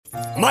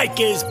Mike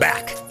is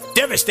back.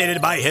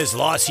 Devastated by his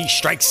loss, he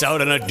strikes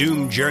out on a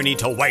doomed journey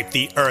to wipe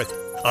the earth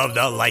of the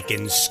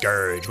Lycan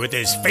scourge with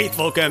his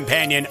faithful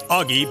companion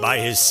Augie by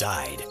his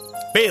side.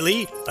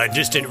 Bailey, a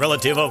distant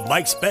relative of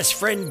Mike's best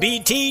friend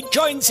BT,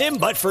 joins him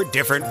but for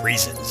different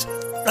reasons.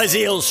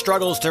 Azil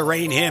struggles to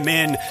rein him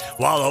in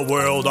while a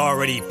world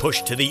already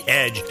pushed to the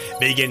edge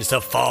begins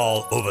to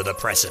fall over the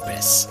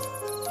precipice.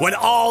 When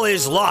all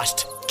is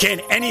lost, can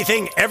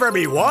anything ever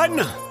be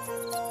won?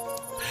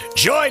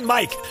 Join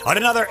Mike on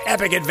another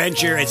epic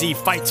adventure as he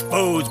fights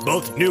foes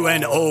both new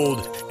and old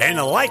in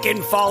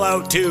Lycan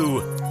Fallout 2,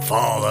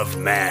 Fall of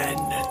Man.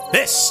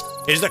 This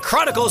is the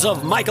Chronicles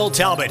of Michael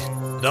Talbot,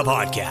 the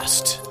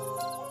podcast.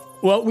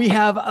 Well, we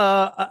have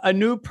a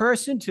new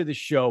person to the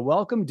show.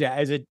 Welcome,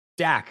 Is it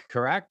Dak,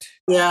 correct?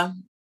 Yeah.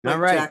 All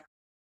right. Jack.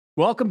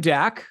 Welcome,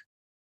 Dak.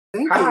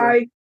 Thank Hi.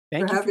 you.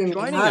 Thank you for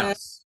joining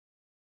us.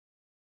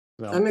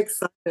 Well, I'm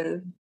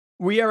excited.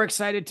 we are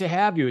excited to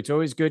have you. It's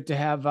always good to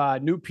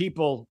have new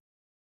people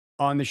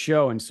on the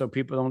show. And so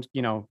people don't,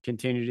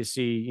 continue to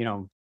see,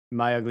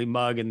 my ugly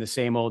mug and the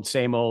same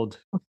old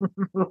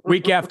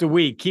week after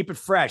week. Keep it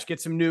fresh.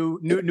 Get some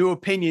new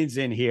opinions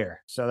in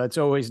here. So that's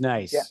always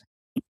nice. Yeah.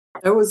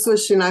 I was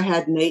wishing I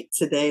had Nate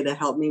today to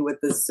help me with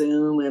the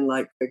Zoom and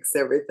fix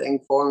everything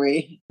for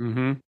me.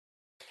 Mm-hmm.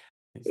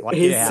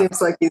 He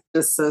seems like he's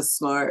just so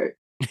smart.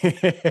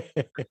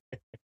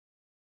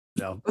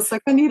 So It's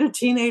like I need a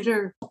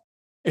teenager.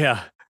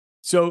 yeah.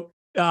 So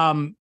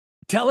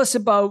tell us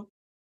about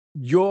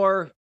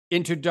your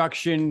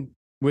introduction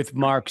with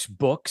Mark's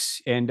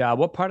books and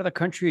what part of the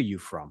country are you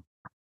from?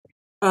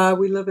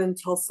 We live in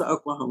Tulsa,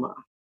 Oklahoma.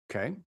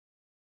 Okay.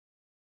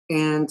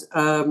 And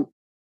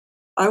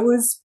I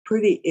was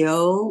pretty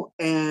ill,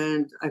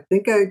 and I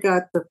think I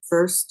got the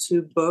first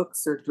 2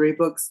 books or 3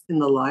 books in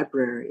the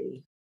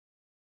library.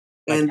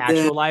 Like And actual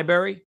then,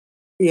 library?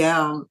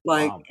 yeah,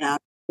 Wow.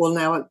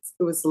 now it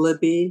was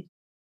Libby.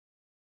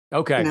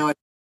 Okay. Now,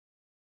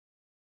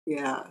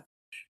 yeah.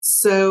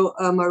 So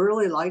I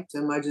really liked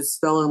him. I just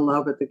fell in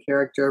love with the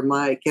character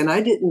Mike, and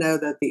I didn't know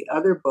that the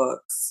other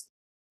books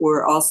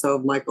were also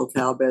of Michael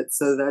Talbot.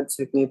 So that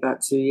took me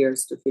about 2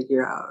 years to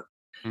figure out.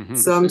 Mm-hmm.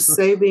 So I'm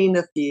saving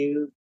a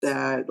few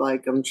that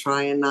I'm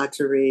trying not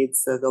to read,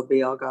 so they'll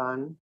be all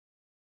gone.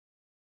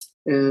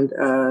 And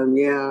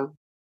yeah,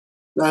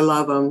 I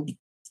love them.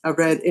 I've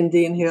read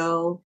Indian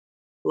Hill,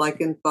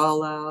 Lycan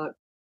Fallout.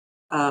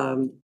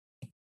 I'm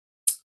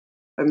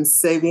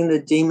saving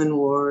the Demon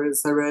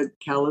Wars. I read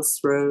Callous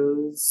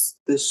Rose,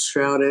 The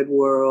Shrouded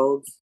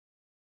World,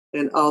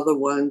 and all the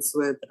ones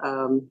with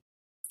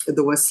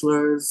the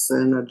Whistlers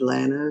and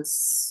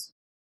Atlantis.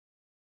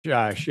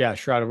 Josh, yeah,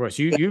 Shroud of Rose.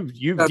 You've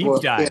deep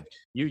dived.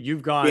 Yeah.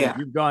 You've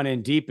gone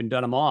in deep and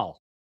done them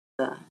all.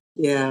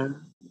 Yeah.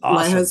 Awesome.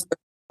 My husband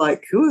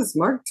who is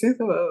Mark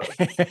Tufo?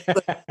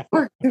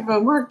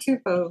 Mark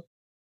Tufo.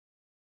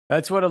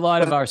 That's what a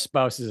lot of our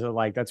spouses are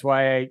like. That's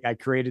why I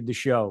created the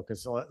show,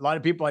 because a lot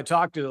of people I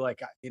talk to, I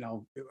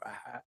don't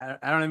have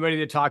anybody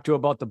to talk to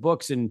about the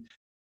books. And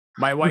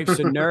my wife's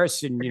a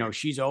nurse, and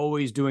she's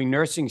always doing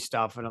nursing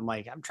stuff. And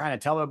I'm trying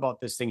to tell her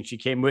about this thing. She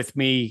came with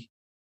me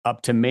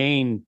up to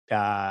Maine.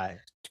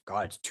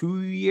 It's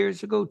 2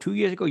 years ago,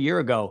 a year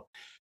ago,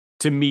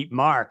 to meet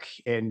Mark,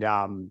 and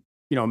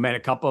met a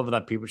couple of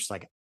other people. She's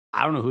like,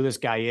 I don't know who this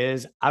guy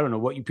is. I don't know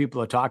what you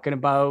people are talking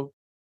about.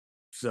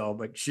 So,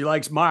 but she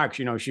likes Mark,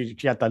 she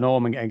got to know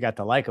him and got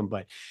to like him,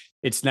 but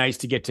it's nice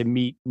to get to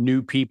meet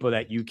new people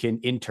that you can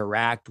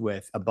interact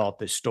with about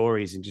the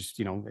stories and just,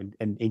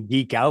 and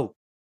geek out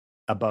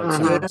about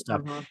some of the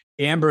stuff. Uh-huh.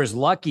 Amber's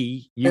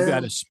lucky you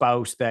got a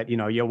spouse that,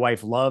 your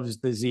wife loves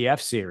the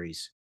ZF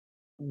series.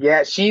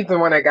 Yeah, she's the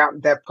one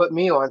that put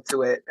me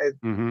onto it.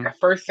 Mm-hmm. At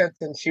first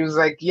sentence, she was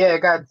like, "Yeah, it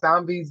got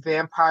zombies,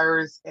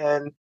 vampires,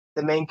 and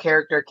the main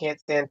character can't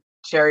stand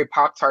cherry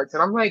Pop-Tarts."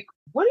 And I'm like,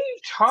 "What are you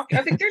talking?"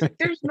 I think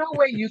there's no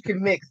way you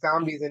can mix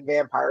zombies and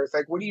vampires.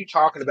 Like, what are you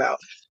talking about?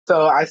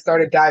 So I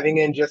started diving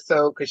in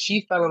because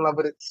she fell in love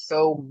with it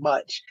so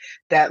much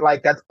that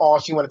that's all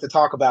she wanted to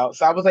talk about.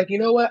 So I was like, you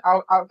know what?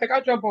 I'll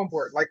jump on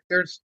board.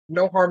 There's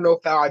no harm, no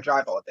foul. I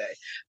drive all day,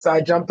 so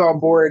I jumped on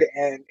board,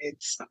 and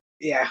it's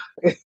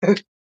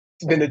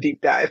been a deep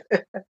dive.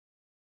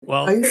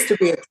 Well, I used to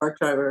be a truck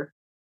driver.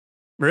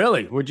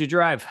 Really? What'd you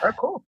drive? Oh,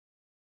 cool.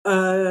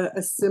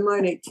 A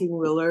semi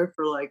 18-wheeler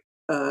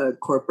for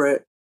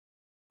corporate.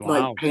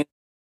 Wow.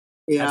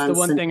 Yeah, that's the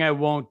one thing I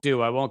won't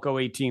do. I won't go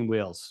 18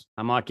 wheels.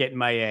 I'm not getting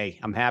my A.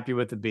 I'm happy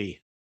with the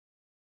B.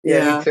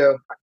 Yeah, me too.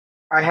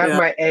 I have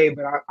my A,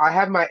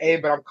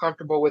 but I'm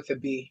comfortable with the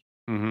B.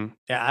 Mm-hmm.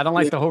 Yeah, I don't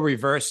like the whole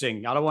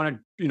reversing. I don't want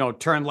to,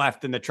 turn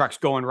left and the truck's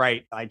going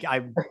right.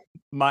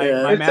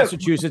 My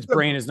Massachusetts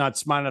brain is not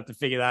smart enough to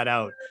figure that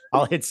out.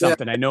 I'll hit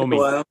something. I know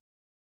me.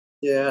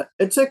 Yeah,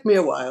 it took me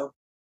a while.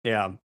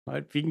 Yeah,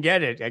 but if you can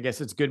get it, I guess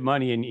it's good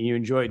money and you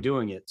enjoy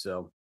doing it.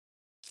 So,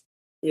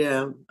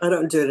 yeah, I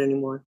don't do it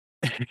anymore.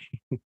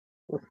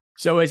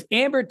 So as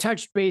Amber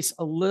touched base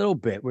a little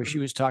bit, where she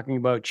was talking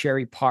about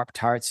cherry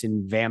Pop-Tarts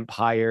and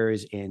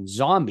vampires and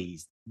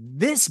zombies,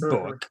 this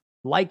book,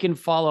 Lycan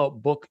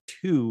Fallout Book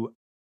 2,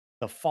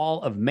 The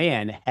Fall of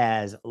Man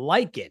has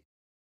Lycan,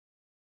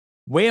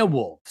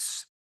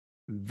 werewolves,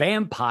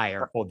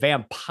 vampire.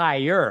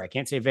 I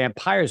can't say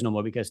vampires no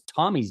more because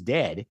Tommy's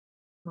dead.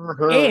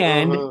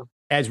 And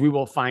as we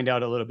will find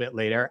out a little bit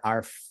later,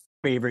 our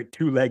favorite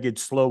two-legged,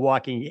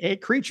 slow-walking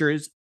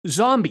creatures,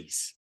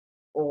 zombies.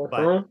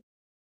 But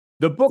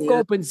the book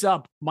opens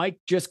up. Mike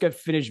just got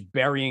finished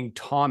burying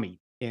Tommy,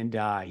 and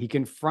he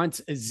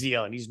confronts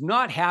Azil, and he's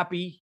not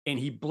happy, and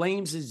he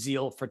blames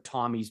Azil for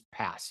Tommy's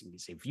passing. He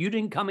says, if you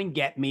didn't come and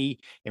get me,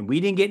 and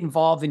we didn't get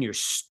involved in your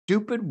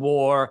stupid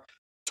war,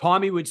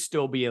 Tommy would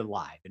still be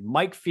alive. And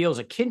Mike feels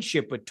a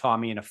kinship with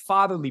Tommy and a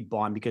fatherly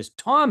bond because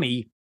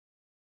Tommy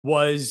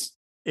was,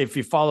 if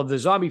you follow the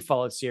Zombie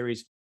Fallout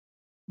series,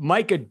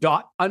 Mike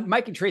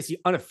and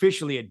Tracy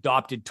unofficially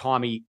adopted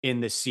Tommy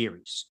in the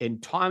series.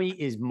 And Tommy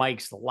is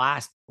Mike's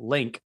last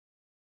link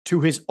to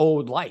his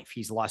old life.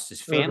 He's lost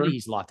his family.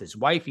 He's lost his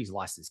wife. He's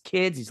lost his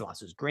kids. He's lost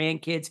his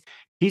grandkids.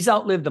 He's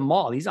outlived them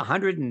all. He's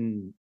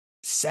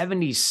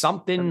 170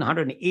 something,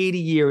 180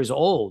 years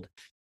old.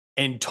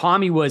 And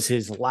Tommy was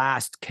his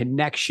last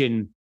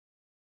connection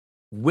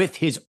with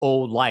his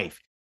old life.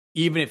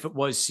 Even if it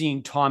was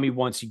seeing Tommy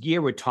once a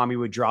year, where Tommy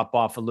would drop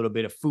off a little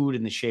bit of food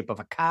in the shape of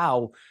a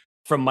cow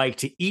from Mike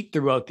to eat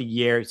throughout the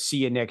year. See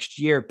you next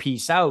year.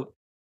 Peace out.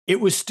 It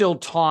was still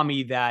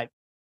Tommy that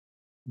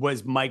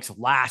was Mike's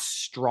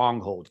last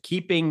stronghold,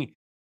 keeping,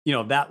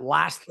 that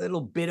last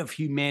little bit of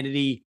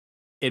humanity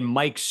in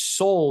Mike's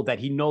soul that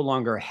he no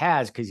longer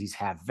has because he's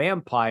half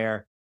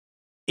vampire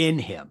in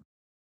him.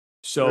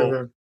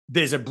 So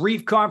there's a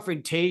brief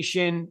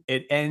confrontation.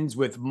 It ends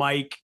with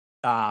Mike,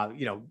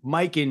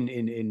 Mike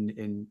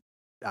and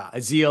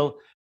Azil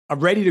are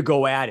ready to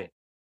go at it.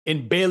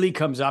 And Bailey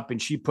comes up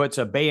and she puts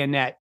a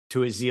bayonet to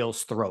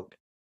Azil's throat.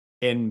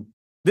 And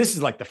this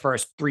is like the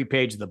first 3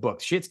 pages of the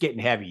book. Shit's getting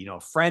heavy.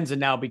 Friends are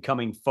now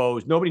becoming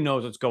foes. Nobody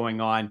knows what's going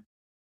on.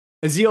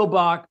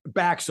 Azil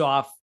backs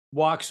off,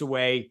 walks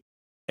away.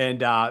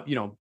 And,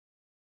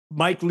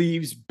 Mike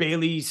leaves.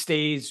 Bailey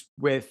stays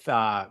with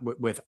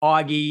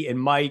Augie and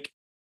Mike.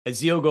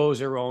 Azil goes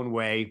her own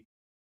way.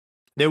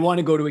 They want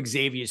to go to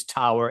Xavier's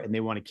tower and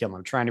they want to kill him.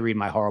 I'm trying to read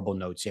my horrible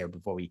notes here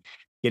before we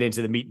get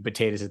into the meat and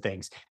potatoes of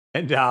things.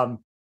 And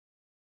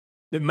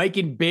Mike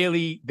and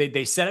Bailey,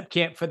 they set up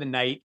camp for the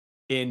night,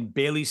 and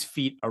Bailey's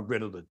feet are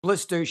riddled with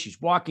blisters. She's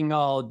walking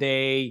all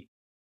day.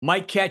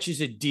 Mike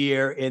catches a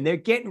deer, and they're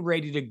getting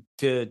ready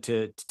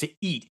to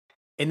eat.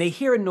 And they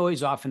hear a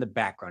noise off in the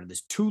background.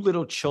 There's 2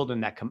 little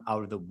children that come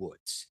out of the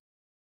woods.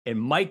 And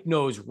Mike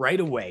knows right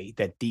away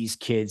that these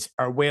kids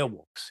are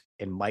werewolves.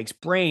 And Mike's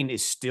brain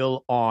is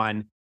still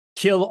on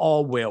kill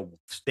all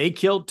werewolves. They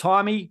killed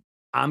Tommy.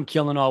 I'm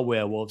killing all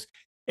werewolves.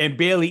 And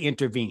Bailey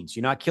intervenes.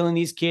 You're not killing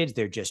these kids.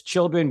 They're just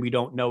children. We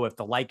don't know if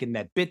the Lycan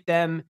that bit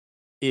them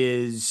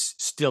is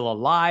still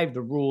alive.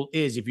 The rule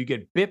is if you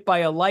get bit by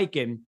a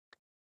Lycan,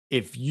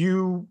 if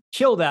you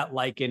kill that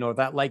Lycan or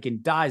that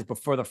Lycan dies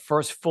before the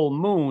first full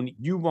moon,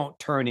 you won't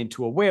turn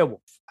into a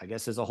werewolf. I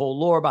guess there's a whole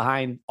lore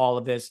behind all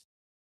of this.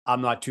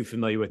 I'm not too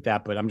familiar with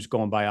that, but I'm just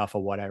going by off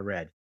of what I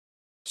read.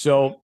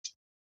 So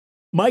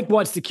Mike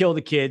wants to kill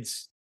the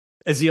kids.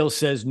 Azil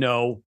says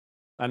no.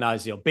 Not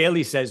Azil.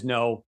 Bailey says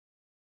no.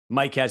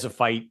 Mike has a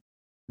fight.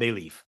 They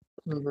leave.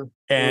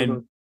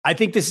 And I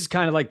think this is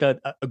kind of like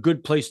a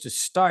good place to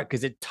start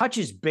because it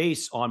touches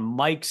base on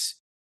Mike's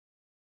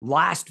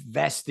last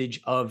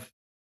vestige of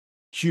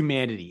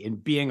humanity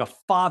and being a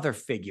father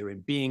figure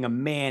and being a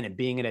man and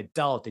being an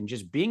adult and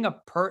just being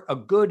a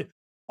good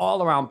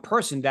all-around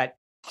person. That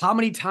how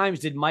many times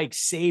did Mike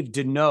save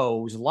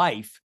Deneau's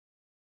life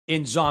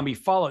in Zombie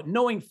Fallout,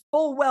 knowing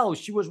full well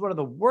she was one of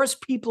the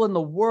worst people in the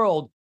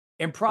world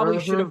and probably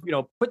should have,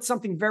 put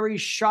something very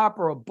sharp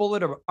or a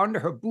bullet or under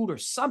her boot or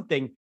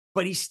something,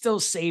 but he still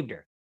saved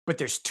her. But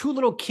there's 2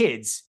 little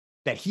kids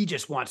that he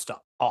just wants to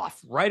off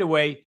right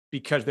away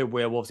because they're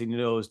werewolves. He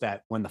knows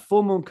that when the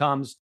full moon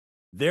comes,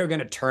 they're going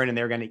to turn and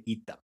they're going to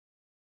eat them.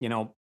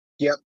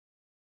 Yep.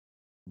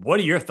 What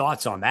are your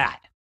thoughts on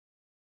that?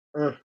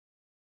 Well,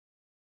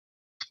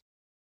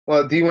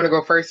 do you want to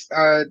go first,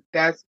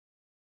 Daz?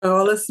 Oh,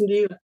 I'll listen to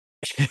you.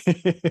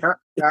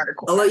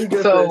 I'll let you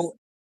go first.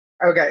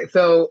 Okay,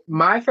 so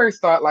my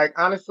first thought,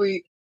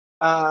 honestly,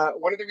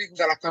 one of the reasons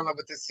that I fell in love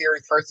with this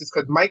series first is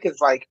because Mike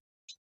is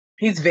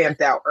he's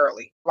vamped out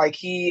early.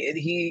 He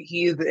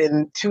is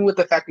in tune with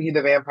the fact that he's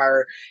a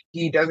vampire.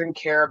 He doesn't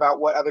care about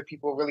what other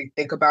people really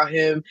think about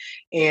him,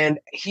 and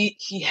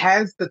he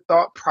has the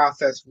thought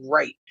process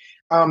right.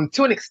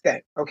 To an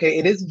extent, okay,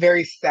 it is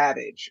very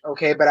savage,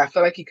 okay, but I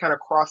feel like he kind of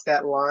crossed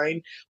that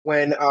line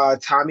when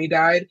Tommy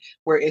died,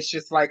 where it's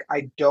just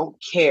I don't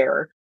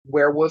care.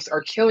 Werewolves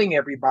are killing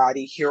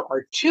everybody. Here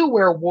are 2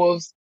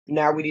 werewolves.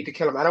 Now we need to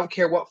kill them. I don't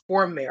care what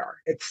form they are.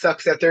 It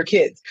sucks that they're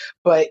kids,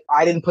 but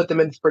I didn't put them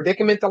in this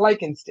predicament the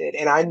Lycans did,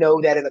 and I know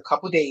that in a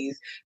couple days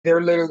they're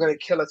literally going to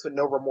kill us with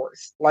no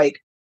remorse.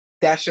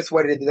 That's just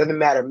what it is. It doesn't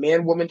matter,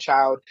 man, woman,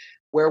 child.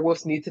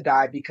 Werewolves need to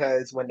die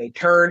because when they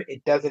turn,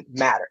 it doesn't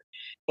matter.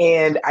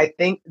 And I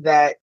think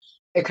that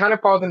it kind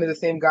of falls into the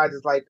same guise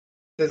as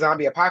the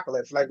zombie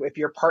apocalypse. Like if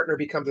your partner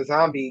becomes a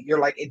zombie, you're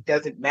like, it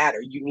doesn't matter.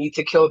 You need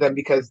to kill them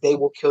because they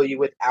will kill you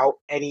without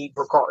any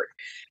regard.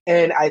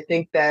 And I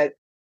think that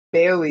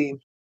Bailey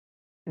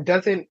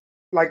doesn't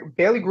like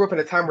Bailey grew up in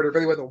a time where there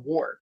really wasn't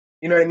war.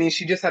 You know what I mean?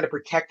 She just had to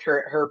protect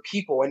her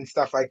people and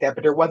stuff like that.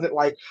 But there wasn't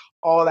like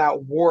all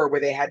out war where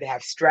they had to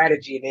have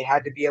strategy and they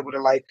had to be able to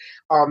like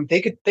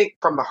they could think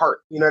from the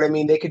heart. You know what I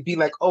mean? They could be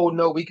like, oh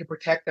no, we can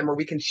protect them or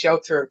we can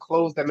shelter and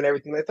close them and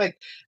everything. It's like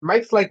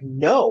Mike's like,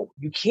 no,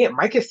 you can't.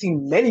 Mike has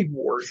seen many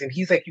wars and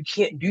he's like, you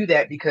can't do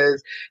that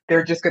because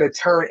they're just gonna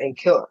turn and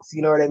kill us.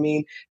 You know what I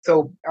mean?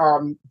 So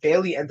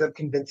Bailey ends up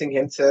convincing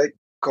him to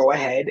go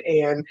ahead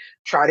and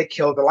try to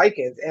kill the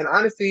Lycans. And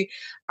honestly,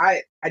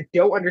 I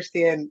don't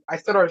understand. I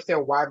still don't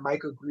understand why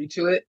Mike agreed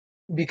to it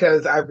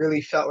because I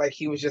really felt like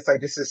he was just like,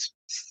 this is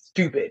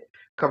stupid,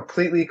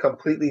 completely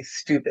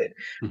stupid.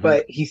 Mm-hmm.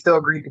 But he still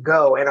agreed to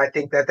go, and I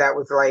think that that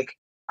was like,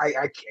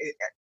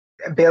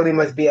 Bailey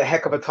must be a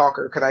heck of a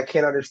talker because I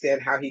can't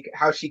understand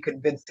how she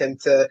convinced him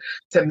to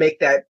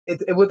make that.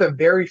 It was a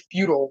very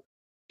futile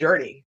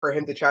journey for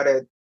him to try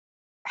to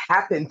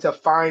happen to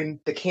find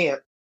the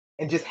camp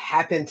and just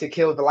happen to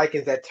kill the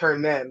Lycans that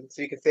turn them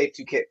so you can save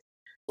two kids.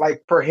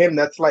 Like for him,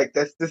 this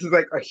is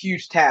like a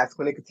huge task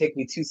when it could take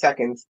me 2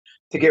 seconds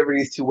to get rid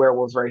of these two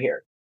werewolves right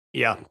here.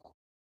 Yeah.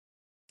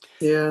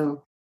 Yeah.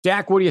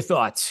 Jack, what are your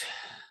thoughts?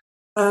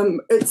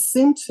 It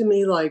seemed to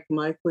me like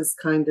Mike was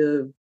kind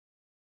of,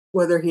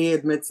 whether he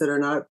admits it or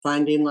not,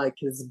 finding like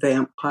his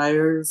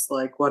vampires,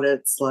 like what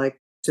it's like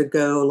to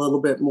go a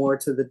little bit more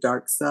to the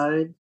dark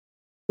side,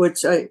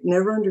 which I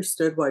never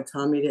understood why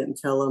Tommy didn't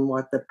tell him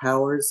what the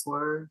powers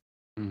were.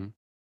 Mm-hmm.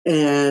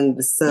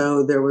 And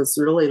so there was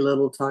really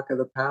little talk of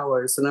the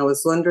powers. And I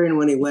was wondering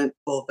when he went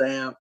full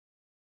vamp,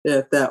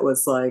 if that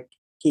was like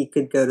he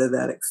could go to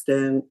that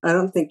extent. I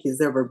don't think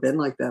he's ever been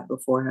like that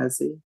before, has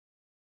he?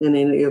 In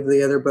any of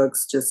the other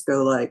books, just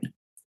go like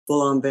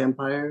full on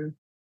vampire?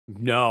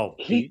 No,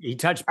 he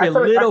touched a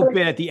little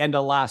bit at the end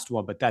of the last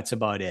one, but that's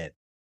about it.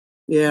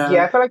 Yeah.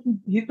 I feel like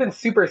he's been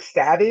super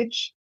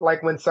savage,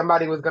 like when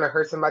somebody was going to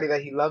hurt somebody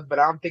that he loved, but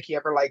I don't think he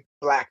ever like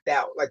blacked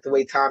out like the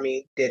way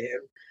Tommy did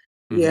him.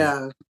 Mm-hmm.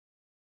 Yeah.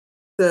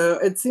 So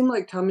it seemed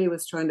like Tommy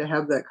was trying to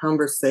have that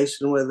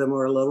conversation with him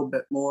or a little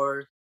bit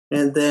more.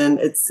 And then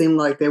it seemed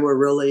like they were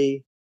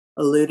really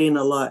alluding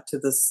a lot to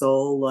the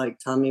soul, like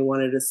Tommy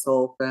wanted his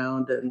soul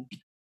found. And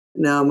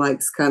now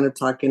Mike's kind of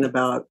talking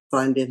about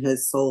finding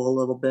his soul a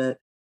little bit.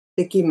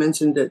 I think he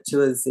mentioned it to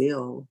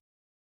Azil.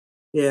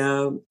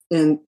 Yeah.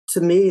 And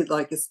to me,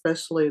 like,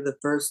 especially the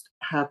first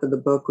half of the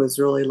book was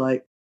really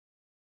like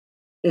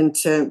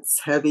intense,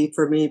 heavy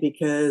for me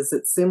because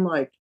it seemed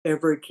like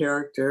every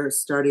character,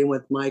 starting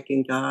with Mike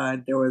and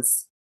God,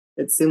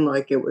 it seemed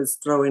like it was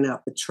throwing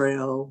out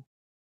betrayal.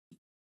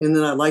 And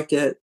then I liked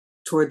it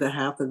toward the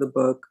half of the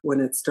book when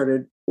it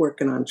started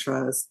working on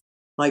trust,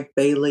 like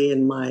Bailey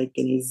and Mike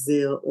and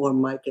Azil, or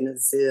Mike and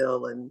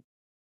Azil, and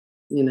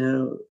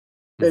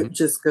it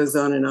just goes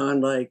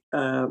on like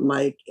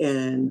Mike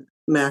and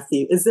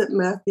Matthew. Is it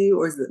Matthew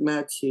or is it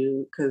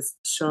Matthew? Because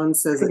Sean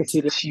says it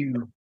too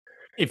different.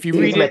 If you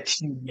read it,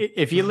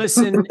 if you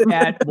listen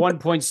at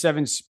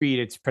 1.7 speed,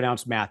 it's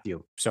pronounced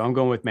Matthew. So I'm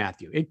going with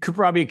Matthew. It could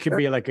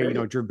be like a,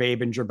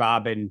 Jerbabe and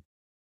Jerbabin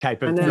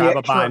type of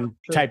Rababan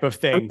type of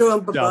thing. I'm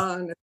doing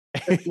Baban.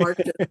 If Mark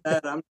did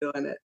that, I'm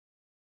doing it.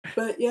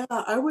 But yeah,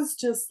 I was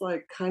just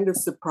like kind of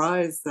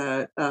surprised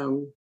that,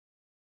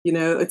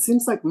 it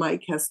seems like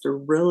Mike has to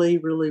really,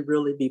 really,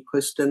 really be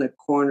pushed in a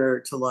corner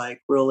to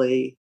like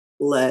really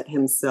let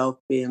himself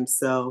be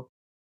himself.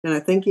 And I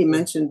think he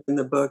mentioned in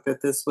the book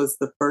that this was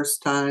the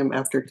first time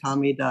after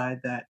Tommy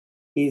died that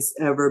he's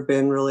ever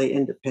been really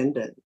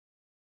independent.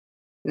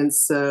 And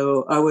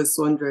so I was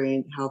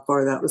wondering how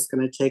far that was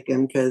going to take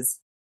him because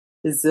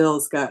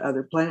Azil's got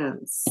other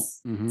plans.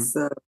 Mm-hmm.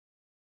 So,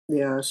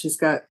 yeah, she's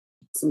got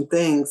some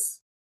things.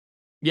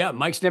 Yeah,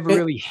 Mike's never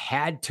really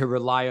had to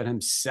rely on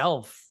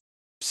himself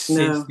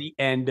since the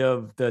end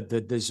of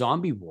the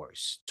zombie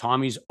wars.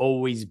 Tommy's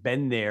always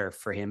been there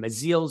for him.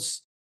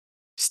 Azil's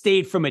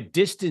stayed from a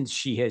distance,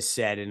 she has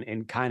said,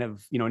 and kind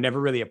of, never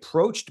really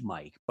approached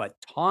Mike, but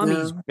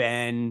Tommy's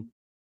been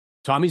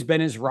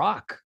his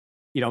rock,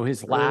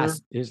 his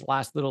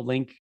last little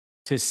link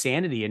to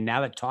sanity. And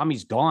now that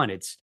Tommy's gone,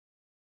 it's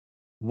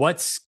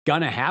what's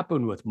going to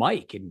happen with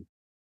Mike. And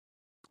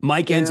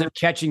Mike ends up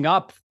catching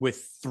up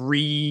with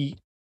 3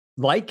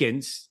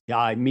 Lycans,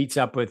 meets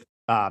up with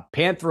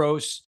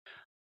Panthros,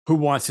 who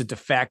wants to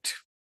defect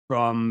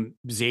from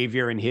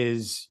Xavier and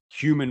his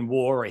human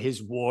war or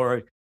his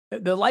war.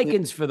 The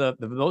Lycans, for the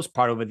most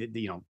part, over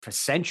for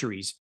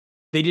centuries,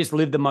 they just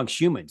lived amongst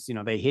humans.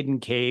 They hid in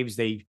caves,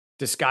 they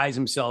disguise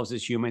themselves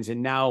as humans,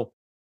 and now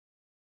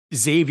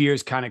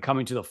Xavier's kind of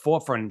coming to the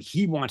forefront, and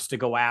he wants to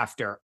go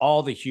after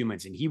all the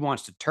humans, and he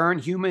wants to turn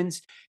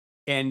humans,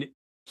 and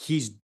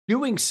he's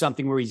doing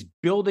something where he's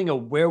building a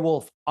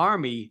werewolf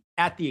army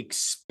at the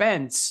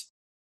expense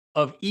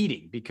of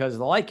eating, because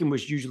the Lycan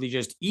was usually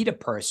just eat a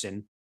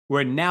person,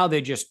 where now they're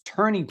just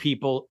turning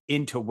people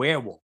into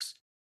werewolves.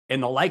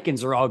 And the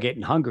Lycans are all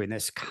getting hungry. And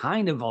there's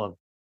kind of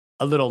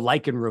a little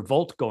Lycan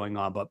revolt going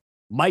on, but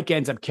Mike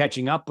ends up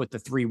catching up with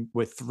three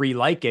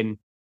Lycan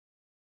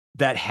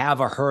that have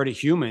a herd of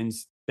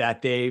humans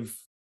that they've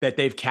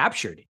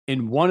captured.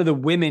 And one of the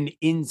women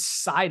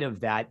inside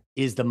of that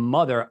is the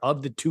mother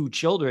of the two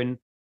children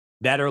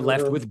that are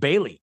left with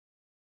Bailey.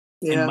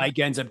 Yeah. And Mike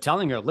ends up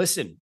telling her,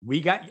 listen,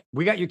 we got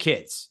your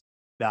kids.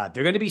 They're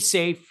going to be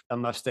safe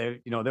unless they're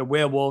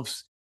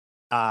werewolves.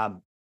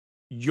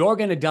 You're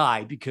going to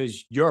die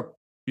because you're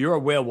a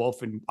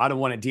werewolf and I don't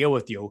want to deal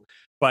with you,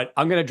 but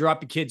I'm going to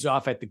drop the kids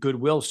off at the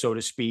Goodwill, so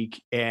to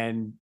speak.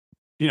 And,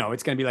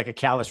 it's going to be like a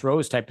Callous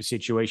Rose type of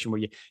situation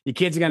where your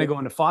kids are going to go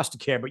into foster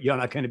care, but you're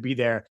not going to be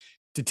there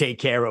to take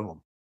care of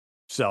them.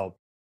 So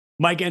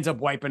Mike ends up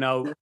wiping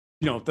out,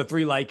 the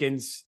three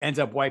Lycans, ends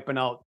up wiping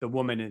out the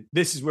woman. And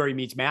this is where he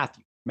meets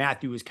Matthew.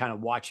 Matthew is kind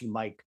of watching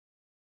Mike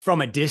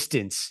from a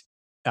distance,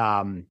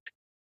 seeing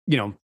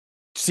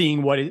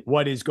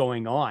what is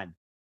going on.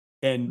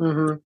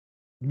 And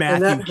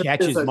Matthew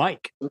catches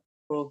Mike.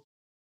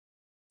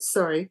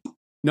 Sorry.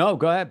 No,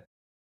 go ahead.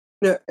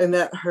 No, and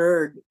that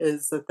herd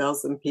is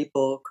 1,000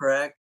 people,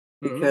 correct?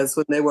 Because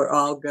when they were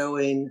all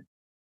going,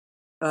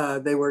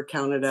 they were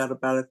counted out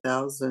about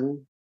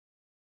 1,000.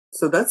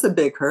 So that's a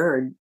big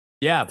herd.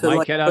 Yeah,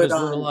 Mike had out his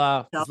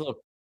little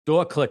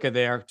door clicker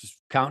there, just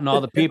counting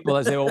all the people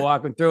as they were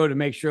walking through to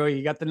make sure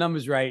you got the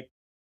numbers right.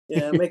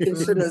 Yeah, making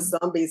sure the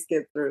zombies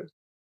get through.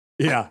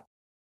 Yeah.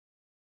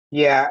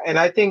 Yeah, and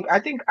I think I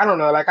don't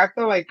know, like I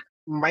feel like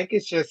Mike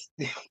is just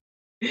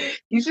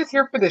he's just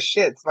here for the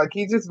shits. Like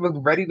he just was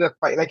ready to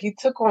fight. Like he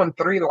took on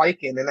 3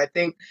 Lycan, and I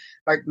think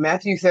like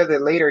Matthew says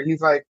it later.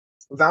 He's like,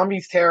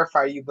 zombies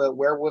terrify you, but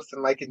werewolves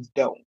and Lycans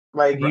don't.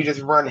 Like you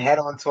just run head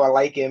onto a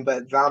Lycan,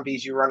 but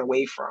zombies you run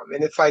away from.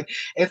 And it's like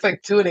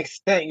to an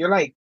extent, you're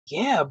like,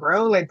 yeah,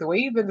 bro. Like the way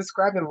you've been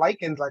describing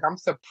Lycans, like I'm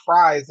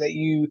surprised that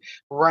you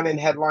run in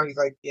headlong. He's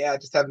like, yeah, I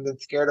just haven't been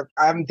scared of.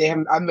 I've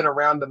been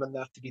around them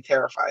enough to be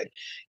terrified.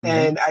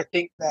 And I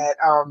think that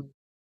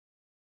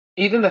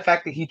even the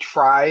fact that he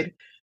tried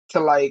to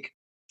like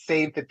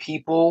save the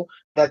people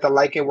that the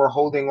Lycan were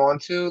holding on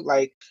to,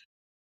 like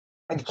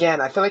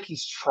again, I feel like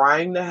he's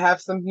trying to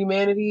have some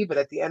humanity, but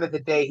at the end of the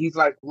day, he's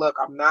like, look,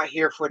 I'm not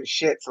here for the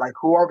shits. Like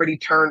who already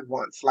turned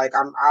once? Like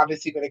I'm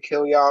obviously gonna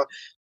kill y'all.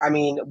 I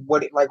mean,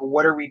 what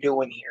are we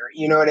doing here?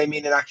 You know what I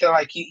mean? And I feel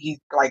like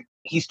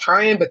he's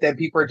trying, but then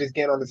people are just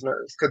getting on his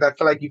nerves because I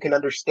feel like you can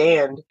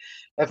understand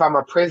if I'm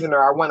a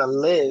prisoner, I want to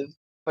live,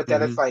 but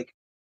then it's like,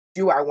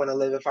 do I want to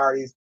live if I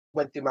already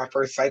went through my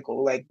first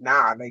cycle? Like,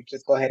 nah, like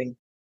just go ahead and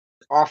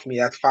off me.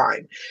 That's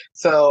fine.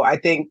 So I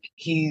think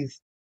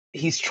he's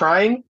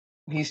trying.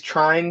 He's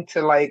trying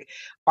to like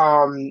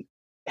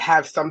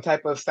have some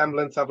type of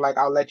semblance of like,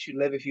 I'll let you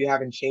live if you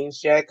haven't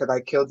changed yet because I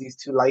killed these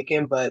 2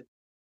 Lycan, but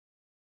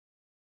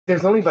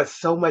there's only but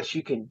so much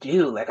you can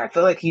do. Like I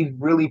feel like he's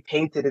really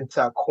painted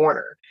into a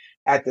corner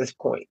at this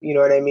point. You know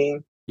what I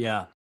mean?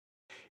 Yeah.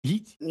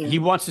 He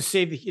wants to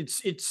save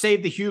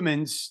save the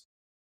humans,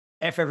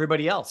 F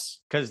everybody else,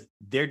 because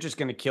they're just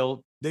going to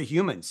kill the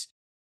humans.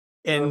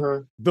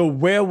 And the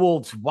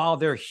werewolves, while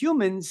they're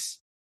humans,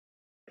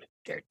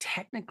 they're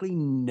technically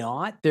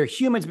not. They're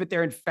humans, but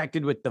they're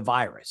infected with the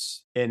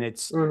virus. And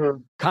it's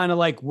kind of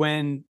like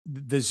when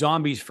the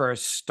zombies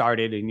first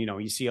started, and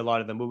you see a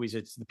lot of the movies,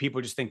 it's the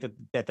people just think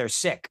that they're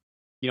sick.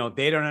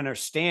 They don't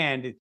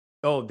understand.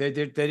 Oh, they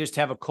just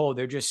have a cold.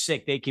 They're just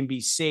sick. They can be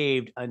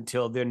saved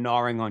until they're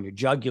gnawing on your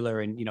jugular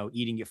and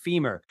eating your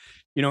femur.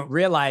 You don't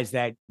realize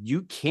that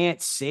you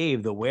can't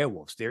save the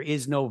werewolves. There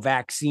is no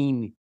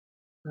vaccine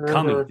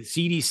coming. The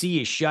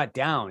CDC is shut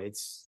down.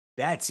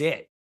 That's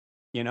it.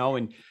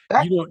 And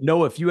you don't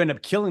know if you end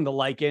up killing the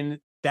Lycan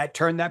that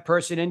turned that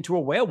person into a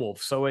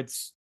werewolf. So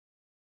it's,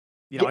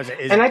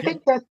 and I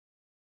think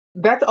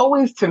that's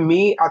always, to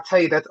me, I'll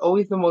tell you, that's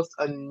always the most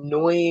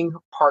annoying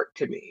part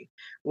to me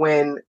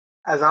when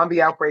a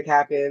zombie outbreak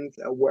happens,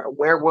 a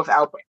werewolf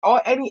outbreak,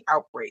 or any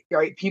outbreak,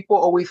 right? People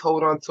always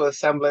hold on to a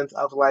semblance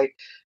of like,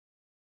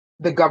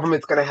 the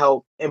government's going to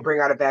help and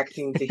bring out a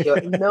vaccine to heal.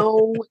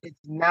 No, it's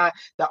not.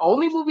 The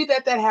only movie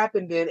that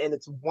happened in, and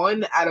it's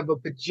one out of a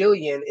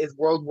bajillion, is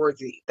World War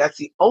Z. That's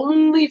the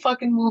only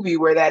fucking movie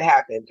where that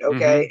happened,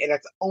 okay? And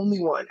that's the only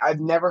one. I've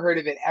never heard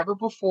of it ever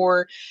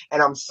before,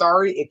 and I'm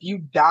sorry, if you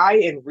die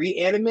and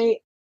reanimate,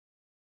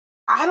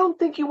 I don't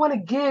think you want to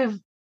give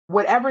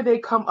whatever they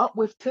come up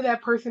with to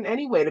that person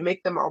anyway to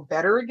make them all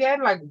better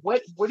again. Like,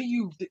 what do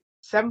you...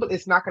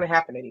 It's not going to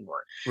happen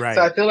anymore. Right.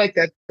 So I feel like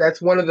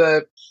that's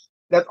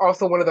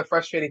also one of the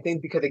frustrating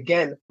things because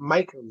again,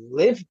 Mike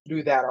lived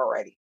through that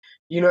already.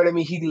 You know what I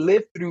mean? He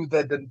lived through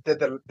the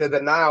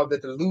denial, the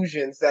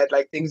delusions that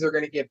like things are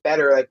going to get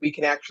better. Like we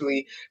can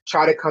actually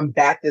try to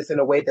combat this in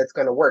a way that's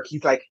going to work.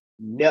 He's like,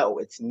 no,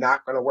 it's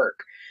not going to work.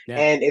 Yeah.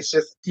 And it's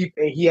just,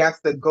 he has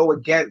to go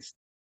against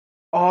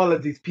all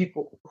of these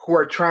people who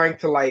are trying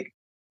to like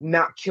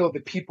not kill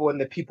the people in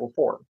the people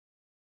form.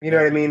 You know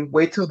what I mean?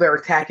 Wait till they're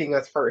attacking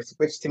us first,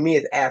 which to me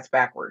is ass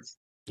backwards.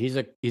 He's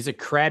a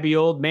crabby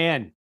old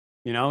man.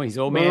 He's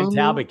old man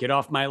Talbot. Get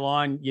off my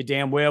lawn, you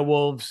damn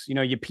werewolves.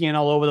 You're peeing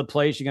all over the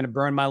place. You're going to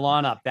burn my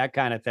lawn up, that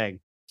kind of thing.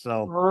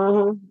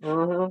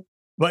 So,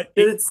 but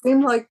Did it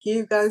seem like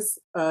you guys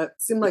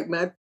seemed like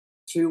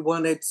Matthew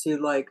wanted to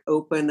like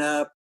open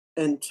up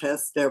and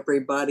test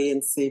everybody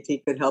and see if he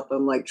could help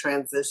them like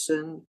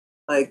transition?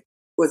 Like,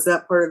 was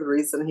that part of the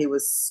reason he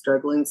was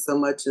struggling so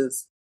much?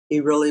 Is he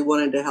really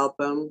wanted to help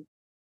them,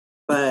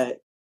 but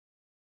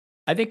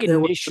I think there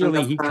wasn't initially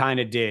enough he time? kind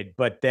of did,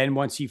 but then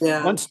once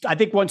Yeah.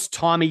 once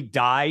Tommy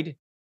died,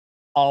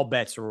 all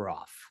bets were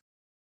off.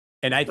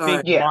 And I All think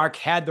right. Yeah. Mark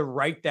had to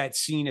write that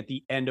scene at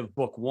the end of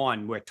book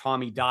 1 where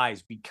Tommy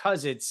dies,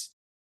 because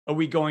are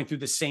we going through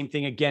the same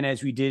thing again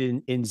as we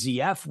did in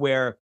ZF,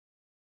 where,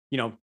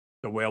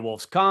 the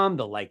werewolves come,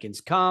 the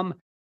Lycans come,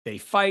 they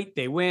fight,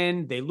 they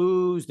win, they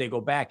lose, they go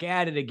back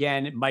at it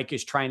again. Mike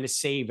is trying to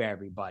save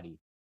everybody.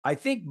 I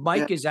think Yeah.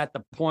 Mike is at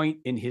the point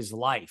in his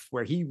life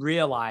where he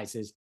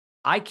realizes,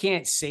 I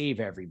can't save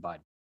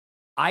everybody.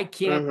 I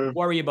can't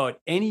worry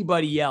about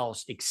anybody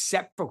else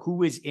except for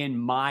who is in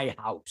my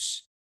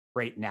house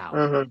right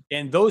now.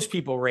 And those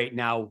people right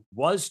now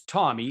was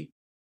Tommy,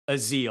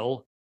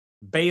 Azil,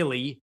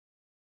 Bailey,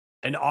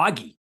 and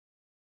Augie.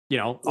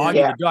 Augie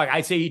the dog.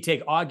 I'd say he'd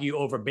take Augie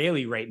over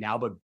Bailey right now,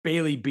 but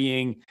Bailey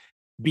being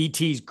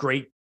BT's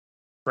great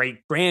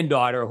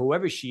granddaughter,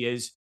 whoever she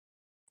is,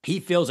 he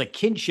feels a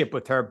kinship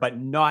with her, but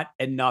not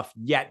enough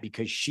yet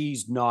because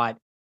she's not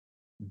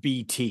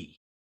BT.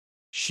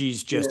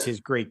 She's just his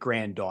great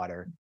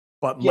granddaughter.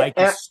 But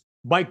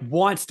Mike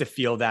wants to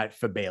feel that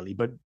for Bailey,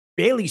 but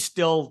Bailey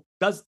still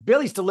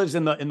lives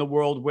in the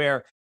world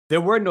where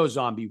there were no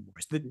zombie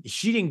wars.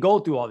 She didn't go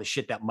through all the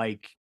shit that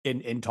Mike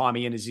and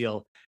Tommy and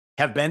Azil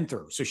have been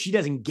through. So she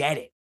doesn't get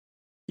it.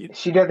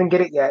 She doesn't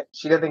get it yet.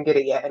 She doesn't get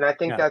it yet. And I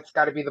think that's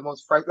got to be the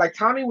most like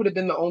Tommy would have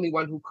been the only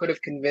one who could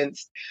have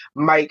convinced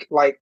Mike,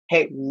 like,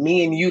 hey,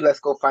 me and you, let's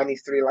go find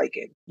these 3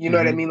 Lycan. You know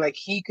what I mean? Like,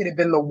 he could have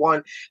been the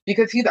one,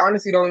 because he's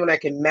honestly the only one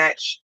that can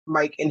match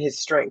Mike in his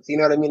strengths. You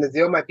know what I mean?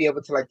 Azil might be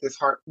able to like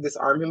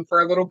disarm him for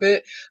a little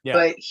bit,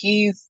 but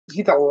he's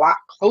a lot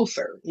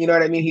closer. You know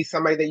what I mean? He's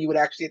somebody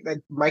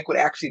that Mike would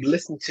actually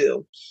listen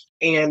to,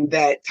 and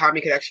that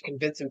Tommy could actually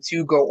convince him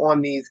to go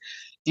on these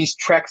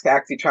treks to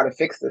actually try to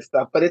fix this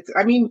stuff. But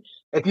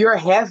if you're a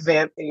half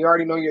vamp and you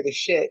already know you're the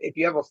shit, if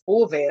you have a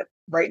full vamp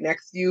right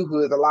next to you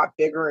who is a lot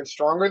bigger and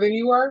stronger than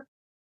you are,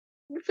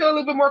 you feel a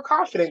little bit more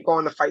confident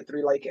going to fight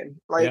 3 Lycan.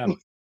 Like,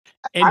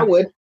 I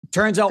would.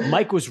 Turns out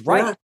Mike was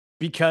right,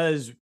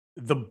 because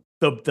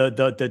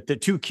the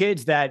 2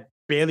 kids that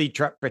Bailey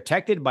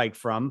protected Mike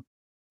from,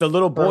 the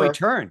little boy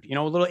turned,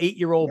 a little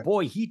 8-year-old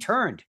boy, he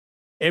turned.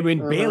 And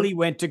when Bailey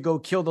went to go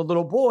kill the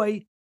little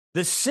boy,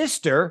 the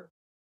sister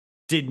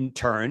didn't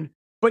turn,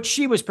 but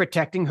she was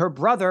protecting her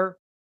brother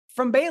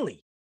from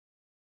Bailey.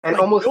 And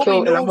almost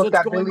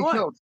got Bailey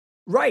killed.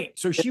 Right.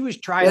 So she was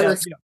trying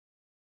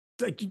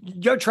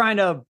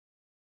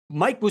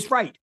Mike was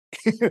right.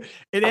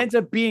 It ends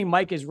up being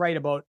Mike is right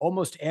about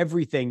almost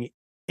everything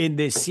in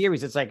this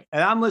series. It's like,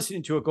 and I'm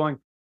listening to it going,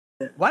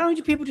 why don't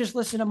you people just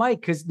listen to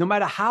Mike? Because no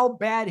matter how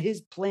bad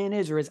his plan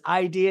is or his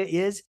idea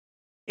is,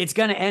 it's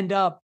going to end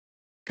up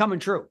coming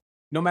true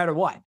no matter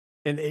what.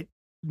 And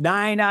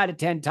 9 out of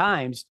 10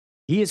 times,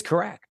 he is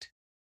correct.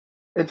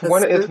 It's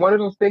one of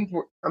those things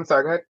where, I'm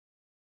sorry, go ahead.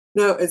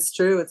 No, it's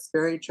true. It's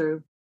very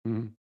true.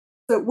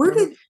 So where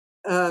did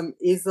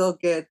Ezel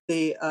get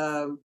the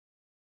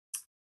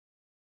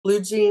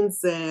blue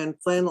jeans and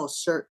flannel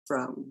shirt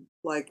from?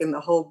 Like in the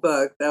whole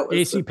book, that was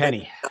AC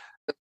Penny.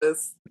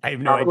 I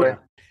have no idea.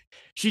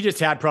 She just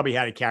probably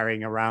had it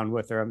carrying around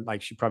with her.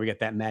 Like, she probably got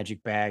that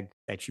magic bag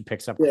that she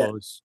picks up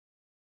clothes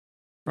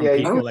from people.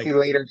 You can see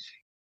later.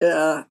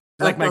 Yeah.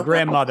 Like my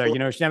grandmother,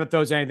 she never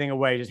throws anything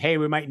away. Just, hey,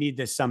 we might need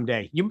this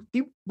someday.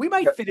 We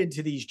might fit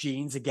into these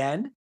jeans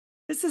again.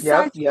 This is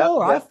size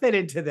 4. I'll fit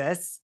into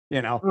this.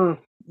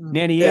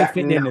 Nanny, you ain't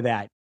fitting into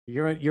that.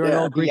 You're an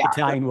old Greek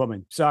Italian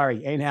woman.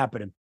 Sorry, ain't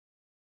happening.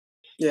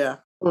 Yeah.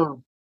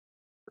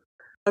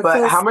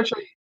 But how much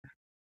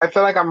I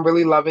feel like I'm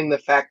really loving the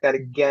fact that,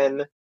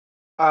 again,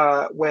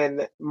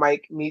 when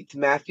Mike meets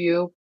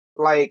Matthew,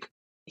 like,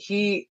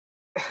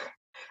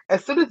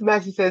 as soon as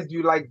Matthew says, "Do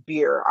you like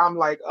beer?" I'm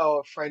like,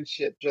 "Oh, a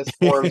friendship just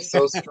formed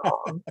so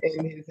strong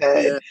in his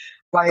head."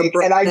 Like,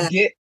 and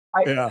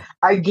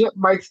I get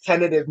Mike's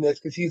tentativeness,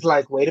 because he's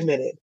like, "Wait a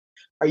minute,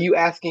 are you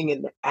asking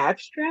in the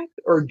abstract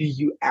or do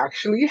you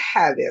actually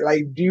have it?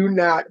 Like, do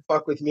not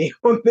fuck with me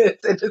on this."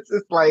 And it's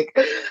just like,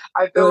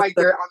 I feel like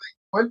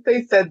once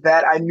they said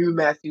that, I knew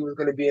Matthew was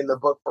going to be in the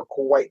book for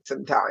quite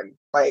some time.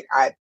 Like,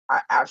 I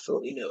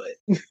absolutely knew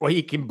it. Well,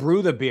 he can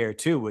brew the beer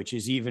too, which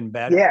is even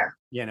better. Yeah.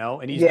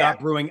 And he's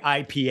not brewing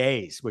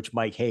IPAs, which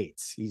Mike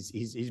hates.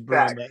 He's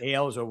brewing the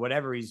ales or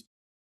whatever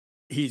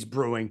he's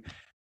brewing.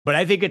 But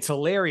I think it's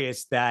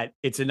hilarious that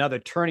it's another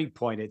turning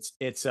point.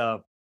 It's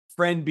a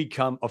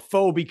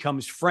foe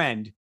becomes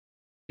friend,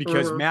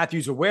 because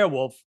Matthew's a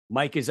werewolf.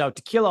 Mike is out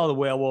to kill all the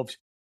werewolves.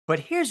 But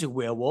here's a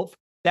werewolf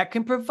that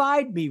can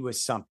provide me with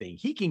something.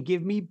 He can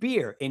give me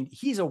beer. And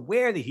he's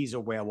aware that he's a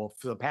werewolf.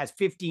 For the past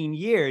 15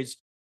 years,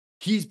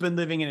 he's been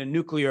living in a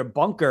nuclear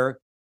bunker,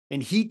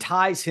 and he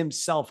ties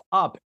himself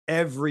up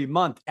every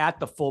month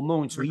at the full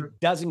moon. So he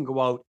doesn't go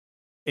out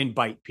and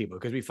bite people,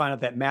 because we find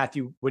out that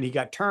Matthew, when he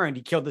got turned,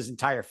 he killed his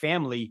entire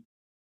family,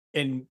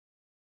 and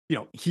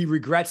he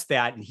regrets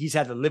that, and he's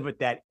had to live with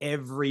that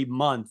every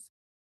month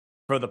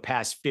for the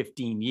past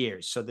 15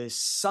 years. So there's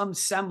some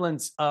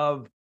semblance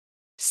of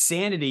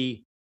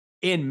sanity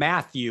in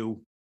Matthew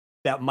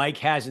that Mike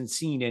hasn't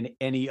seen in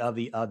any of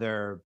the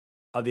other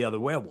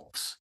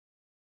werewolves.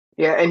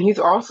 Yeah, and he's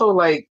also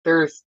like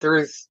there's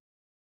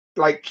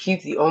like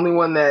he's the only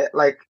one that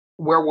like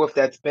werewolf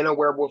that's been a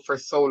werewolf for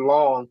so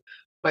long,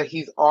 but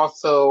he's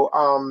also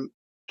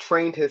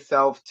trained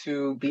himself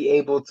to be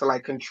able to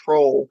like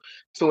control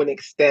to an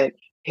extent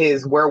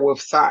his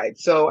werewolf side.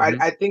 So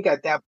I think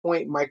at that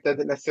point Mike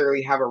doesn't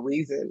necessarily have a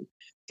reason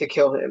to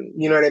kill him.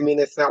 You know what I mean?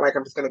 It's not like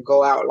I'm just gonna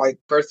go out. Like,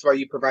 first of all,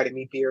 you provided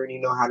me beer and you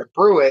know how to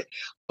brew it,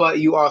 but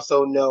you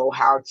also know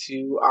how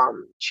to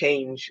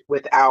change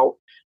without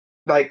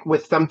like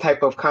with some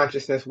type of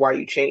consciousness while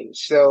you change.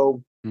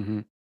 So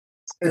it's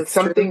That's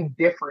true. something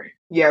different.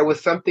 Yeah, it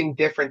was something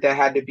different that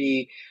had to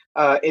be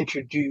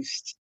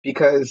introduced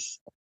because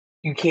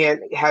you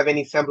can't have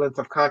any semblance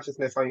of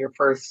consciousness on your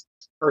first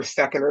or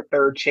second or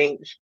third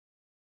change.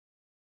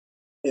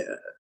 Yeah.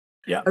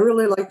 Yeah. I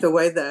really like the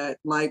way that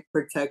Mike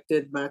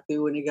protected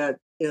Matthew when he got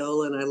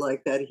ill, and I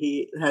like that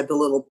he had the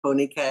little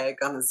pony keg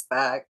on his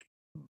back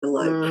and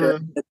like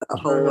carried it the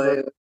whole way.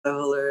 It was so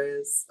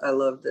hilarious. I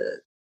loved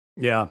it.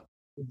 Yeah.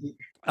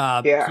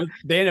 Yeah. So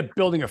they end up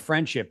building a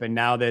friendship, and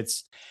now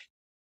that's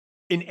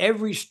in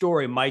every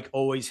story. Mike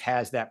always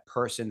has that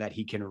person that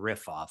he can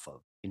riff off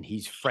of, and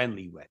he's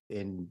friendly with.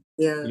 And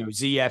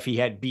ZF, he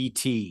had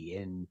BT,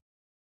 and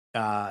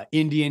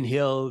Indian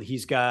Hill,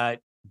 he's got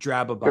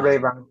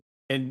Drababan,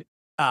 and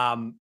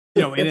and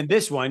in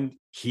this one,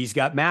 he's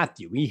got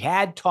Matthew. He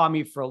had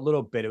Tommy for a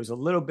little bit. It was a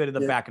little bit of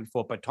the back and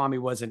forth, but Tommy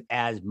wasn't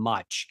as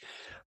much.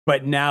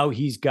 But now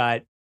he's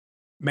got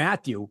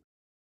Matthew,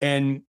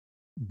 and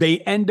they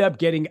end up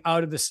getting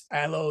out of the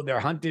silo.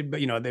 They're hunted,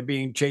 but they're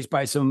being chased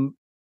by some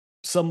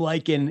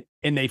Lycan,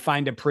 and they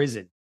find a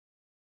prison,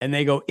 and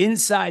they go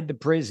inside the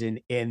prison,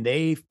 and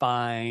they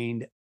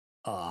find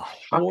a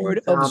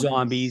horde of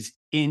zombies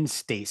in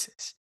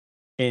stasis.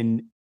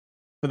 And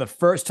for the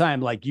first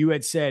time, like you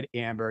had said,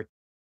 Amber,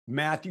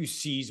 Matthew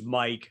sees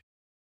Mike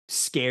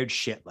scared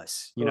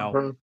shitless.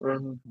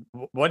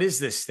 What is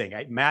this thing?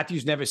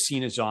 Matthew's never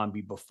seen a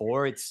zombie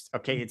before. It's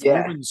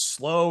moving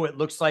slow. It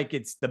looks like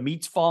the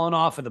meat's falling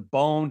off of the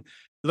bone.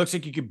 It looks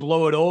like you could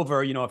blow it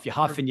over, if you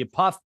huff and you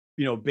puff,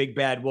 big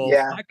bad wolf,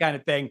 that kind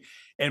of thing.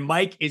 And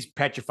Mike is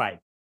petrified.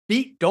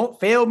 Pete, don't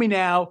fail me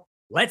now.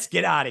 Let's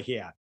get out of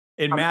here.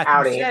 And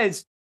Matthew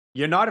says,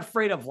 you're not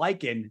afraid of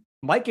Lycan.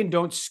 Lycan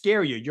don't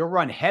scare you. You'll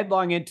run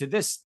headlong into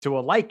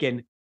a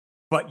Lycan,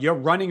 but you're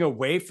running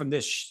away from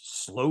this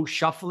slow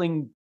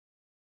shuffling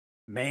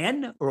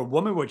man or a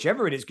woman,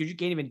 whichever it is, because you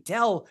can't even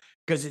tell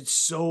because it's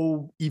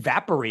so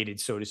evaporated,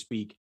 so to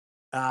speak,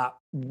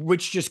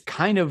 which just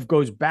kind of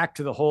goes back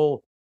to the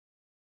whole,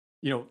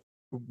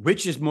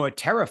 which is more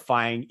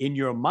terrifying in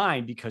your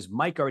mind, because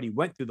Mike already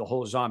went through the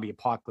whole zombie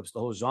apocalypse, the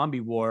whole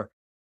zombie war.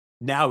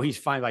 Now he's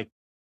fine. Like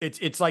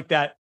it's like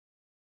that.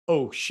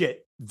 Oh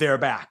shit, they're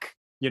back.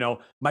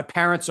 My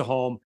parents are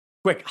home.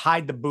 Quick,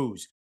 hide the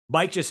booze.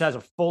 Mike just has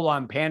a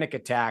full-on panic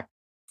attack,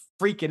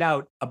 freaking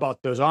out about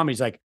those zombies.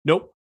 Like,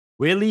 nope,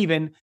 we're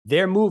leaving.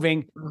 They're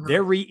moving.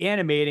 They're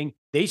reanimating.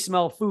 They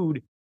smell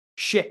food.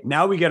 Shit,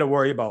 now we got to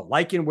worry about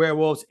Lycan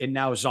werewolves and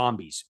now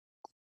zombies.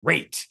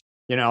 Great.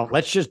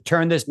 Let's just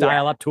turn this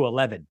dial up to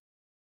 11.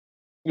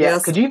 Yeah,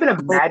 could you even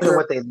imagine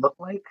what they look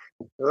like?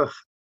 Ugh.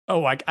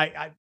 Oh,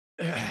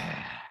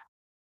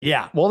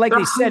 yeah. Well, like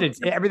they said, it's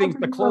everything.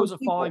 The clothes are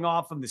falling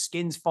off them. The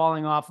skin's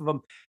falling off of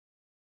them.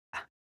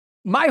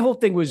 My whole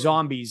thing was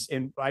zombies,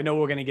 and I know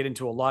we're going to get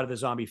into a lot of the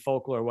zombie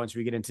folklore once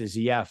we get into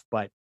ZF,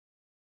 but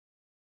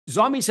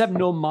zombies have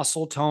no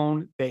muscle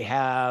tone. They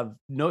have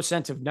no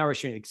sense of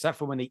nourishment except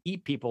for when they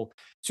eat people.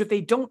 So if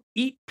they don't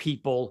eat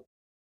people,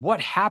 what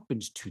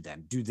happens to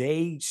them? Do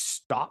they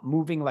stop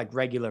moving like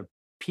regular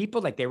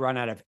people? Like they run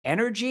out of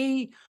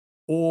energy?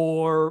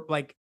 Or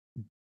like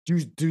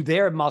do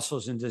their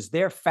muscles and does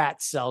their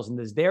fat cells and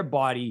does their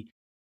body,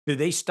 do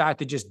they start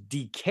to just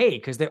decay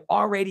because they're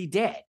already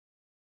dead?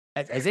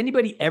 Has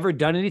anybody ever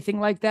done anything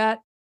like that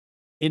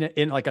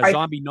in like a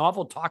zombie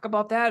novel? Talk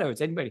about that, or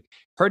has anybody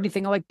heard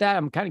anything like that?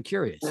 I'm kind of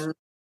curious.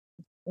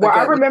 Well,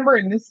 I remember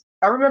in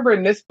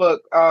this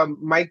book,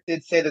 Mike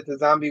did say that the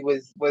zombie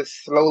was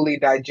slowly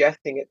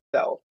digesting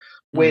itself,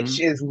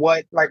 which is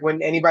what, like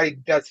when anybody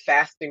does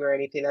fasting or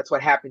anything, that's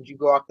what happens. You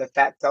go off the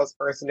fat cells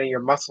first, and then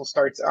your muscle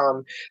starts.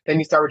 Then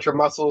you start with your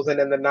muscles, and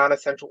then the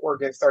non-essential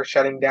organs start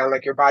shutting down.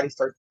 Like your body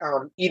starts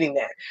eating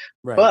that.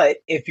 Right. But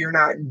if you're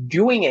not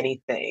doing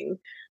anything,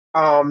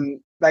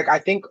 like I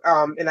think,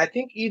 and I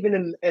think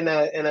even in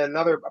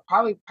another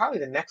probably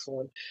the next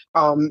one,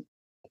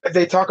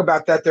 they talk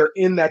about that they're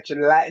in that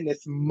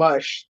gelatinous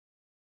mush,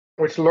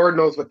 which Lord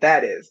knows what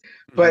that is.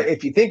 But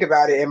if you think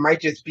about it, it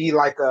might just be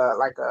like a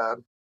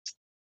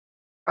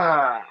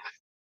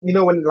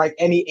when like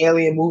any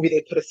alien movie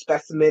they put a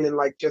specimen in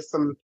like just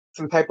some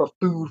some type of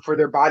food for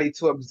their body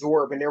to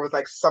absorb, and there was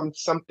like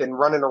something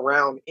running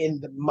around in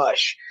the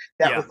mush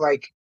that Yeah. was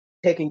like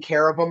taking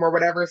care of them or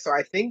whatever. So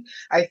I think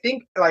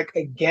like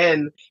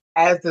again,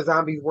 as the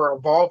zombies were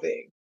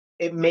evolving,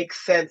 it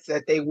makes sense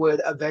that they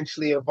would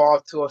eventually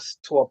evolve to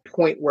a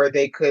point where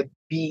they could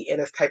be in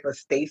a type of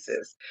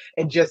stasis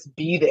and just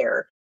be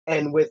there,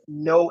 and with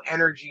no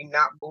energy,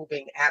 not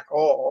moving at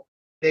all,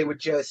 they would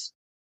just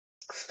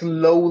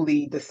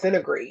slowly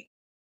disintegrate.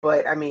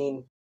 But I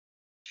mean,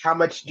 how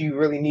much do you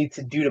really need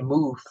to do to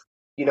move?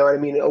 You know what I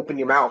mean? Open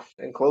your mouth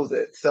and close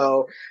it.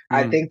 So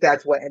I Mm. think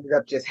that's what ended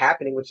up just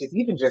happening, which is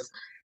even just,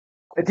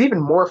 it's even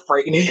more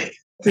frightening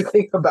to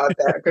think about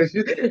that, because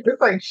it's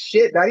like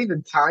shit, not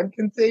even time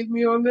can save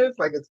me on this.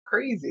 Like, it's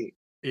crazy.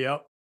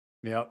 Yep.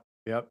 Yep.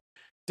 Yep.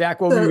 Dak,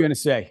 what were you So going to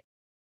say?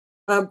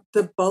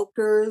 the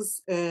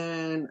bulkers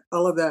and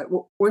all of that,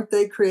 weren't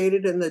they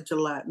created in the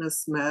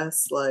gelatinous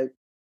mess? Like,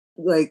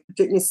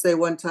 didn't you say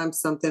one time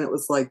something? It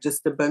was like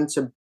just a bunch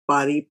of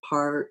body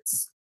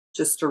parts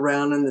just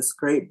around in this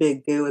great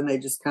big goo, and they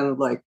just kind of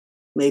like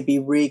maybe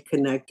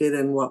reconnected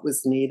and what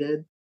was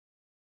needed.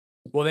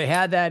 Well, they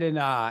had that in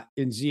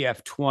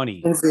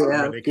ZF-20, And so, where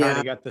yeah, they kind yeah,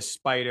 of got the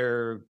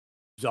spider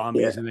yeah.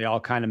 zombies and they all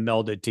kind of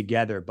melded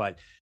together. But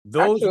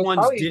those Actually, it was ones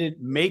probably,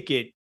 didn't make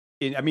it.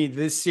 I mean,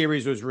 this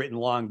series was written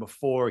long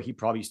before he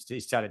probably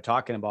started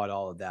talking about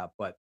all of that.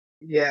 But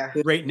yeah.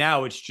 right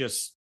now, it's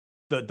just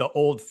the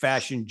old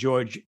fashioned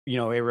George, A.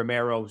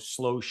 Romero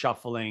slow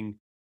shuffling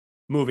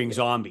moving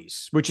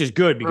zombies, which is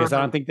good because I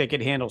Mhm. don't think they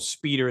could handle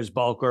speeders,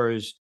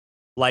 bulkers,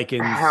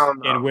 lichens, Hell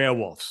and no.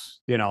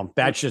 werewolves.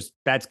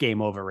 That's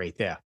game over right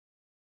there.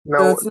 So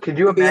No, it's not could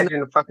you going to be an imagine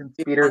the fucking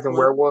speeders and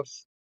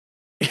apocalypse.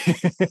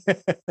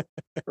 werewolves?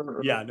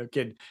 Mm-mm. Yeah, no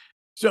kidding.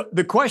 So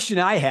the question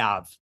I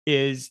have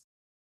is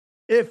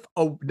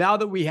now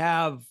that we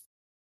have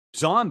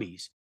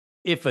zombies,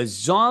 if a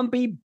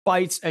zombie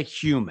bites a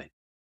human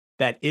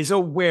that is a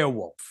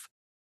werewolf,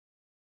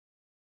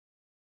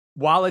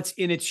 while it's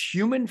in its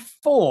human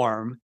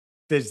form,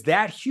 does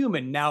that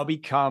human now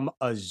become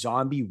a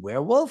zombie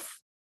werewolf?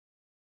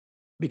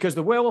 Because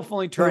the werewolf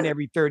only turn But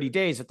every 30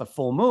 days at the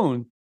full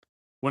moon.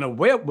 When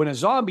a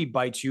zombie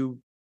bites you,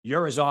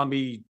 you're a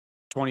zombie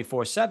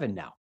 24/7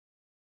 now.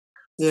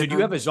 So do you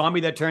yeah, have a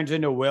zombie that turns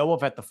into a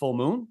werewolf at the full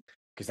moon?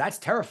 Because that's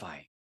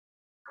terrifying.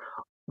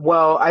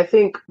 Well, I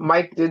think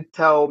Mike did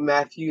tell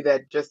Matthew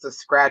that just a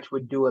scratch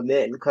would do him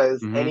in,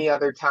 because Mm-hmm. any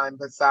other time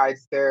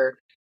besides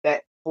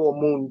that full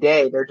moon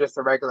day, they're just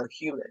a regular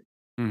human.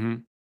 Mm-hmm.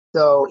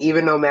 So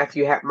even though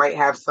Matthew might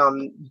have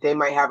they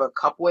might have a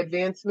couple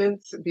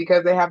advancements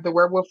because they have the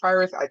werewolf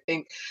virus. I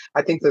think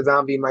the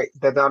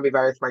zombie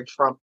virus might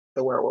trump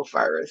the werewolf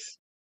virus.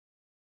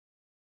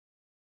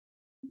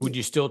 Would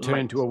you still turn Might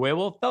into a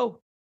werewolf though?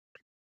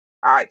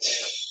 I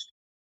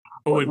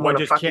Or would wouldn't one want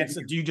to just fucking.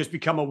 cancel? Do you just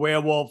become a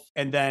werewolf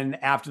and then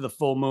after the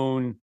full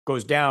moon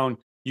goes down,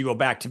 you go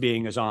back to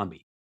being a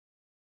zombie?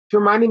 It's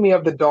reminding me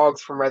of the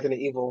dogs from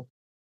Resident Evil.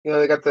 You know,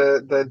 they got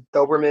the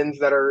Dobermans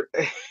that are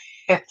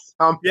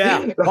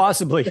Yeah,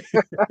 possibly.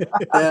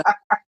 yeah.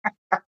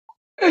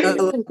 I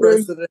love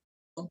Resident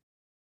Evil.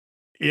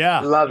 Yeah,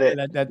 Love yeah,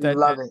 it.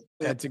 Love it.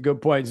 Yeah. that's a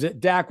good point.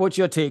 Dak, what's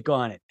your take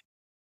on it?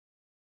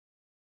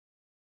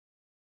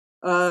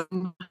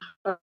 Um,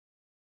 uh,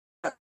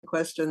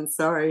 question.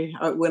 Sorry,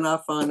 I went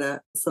off on No,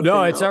 something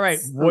it's all right.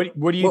 else. What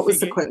do you What was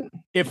think the question?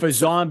 if a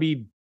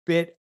zombie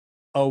bit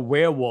a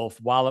werewolf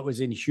while it was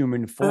in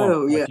human form?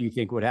 Oh, What yeah. do you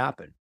think would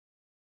happen?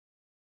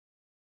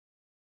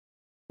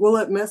 Well,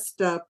 it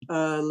messed up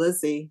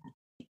Lizzie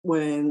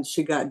when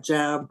she got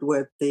jabbed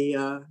with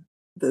the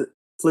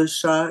flu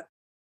shot,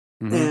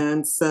 Mm-hmm.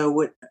 and so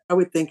what I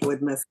would think it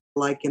would mess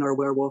like in our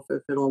werewolf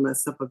if it'll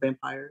mess up a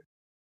vampire.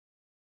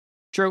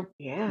 True.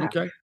 Yeah.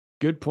 Okay.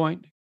 Good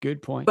point.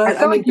 Good point. I But I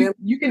feel like mean,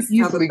 you can vampires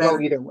have a easily go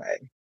better either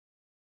way.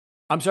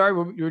 I'm sorry.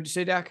 What you were to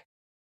say, Dak?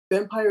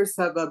 vampires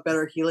have a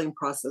better healing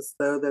process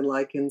though than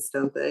lichens,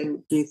 don't they?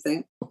 Do you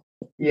think?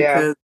 Yeah,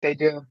 Because they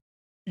do.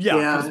 Yeah,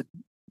 because yeah,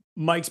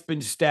 Mike's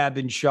been stabbed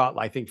and shot,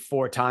 I think,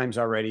 4 times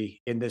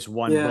already in this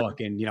one yeah,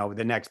 book, and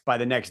by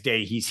the next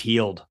day he's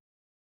healed.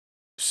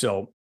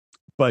 So,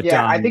 but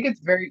Yeah, I think it's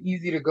very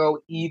easy to go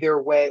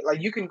either way.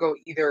 Like you can go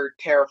either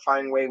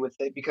terrifying way with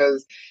it,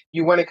 because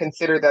you want to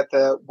consider that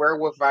the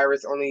werewolf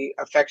virus only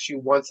affects you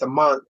once a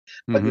month,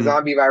 but the mhm.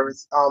 zombie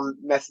virus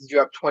messes you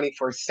up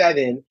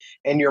 24/7,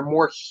 and you're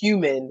more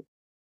human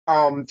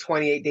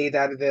 28 days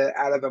out of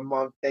the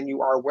month than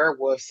you are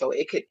werewolf. So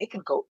it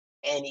could go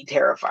any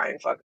terrifying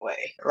fucking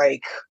way.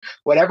 Like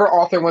whatever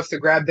author wants to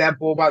grab that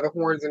bull by the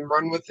horns and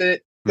run with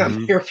it, I'm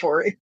Mhm. here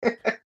for it.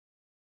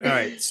 All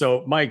right.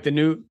 So, Mike,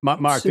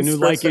 Mark, the she's new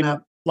stressing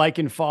out.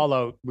 Lycan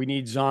Fallout. We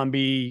need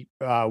zombie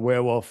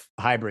werewolf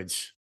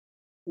hybrids.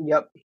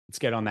 Yep. Let's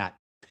get on that.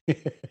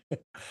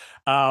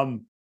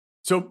 um,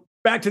 so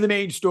back to the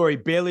main story.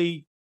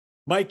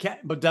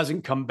 But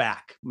doesn't come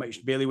back.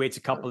 Bailey waits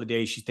a couple of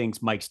days. She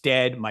thinks Mike's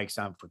dead. Mike's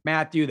on with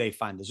Matthew. They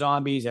find the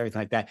zombies,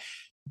 everything like that.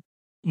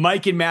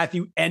 Mike and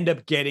Matthew end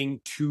up getting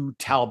to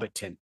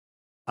Talbotton.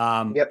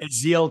 Yep.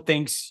 Zeal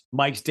thinks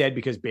Mike's dead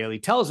because Bailey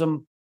tells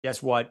him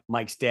guess what?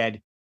 Mike's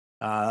dead.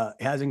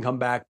 Hasn't come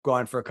back,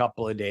 gone for a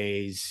couple of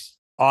days.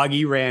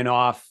 Augie ran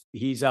off.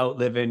 He's out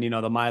living,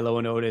 the Milo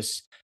and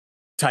Otis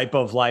type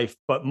of life.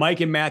 But Mike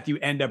and Matthew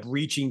end up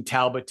reaching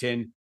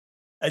Talbotton.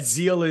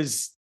 Aziel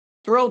is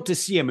thrilled to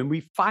see him. And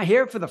we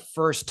hear for the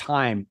first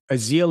time,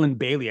 Aziel and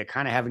Bailey are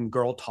kind of having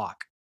girl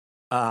talk.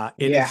 And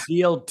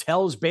Aziel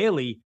tells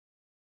Bailey,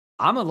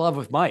 I'm in love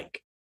with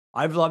Mike.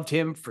 I've loved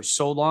him for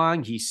so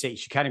long.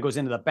 She kind of goes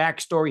into the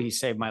backstory. He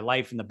saved my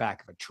life in the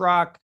back of a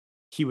truck.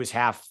 He was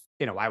I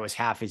was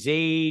half his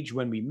age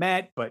when we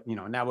met, but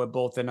now we're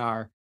both in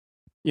our,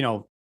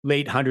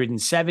 late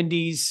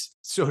 170s,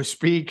 so to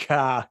speak.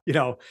 And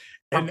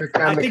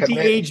I think the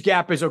age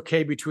gap is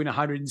okay between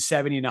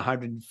 170 and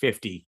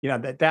 150. I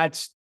think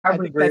that's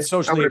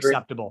socially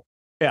acceptable.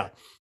 Yeah.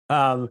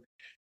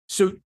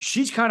 So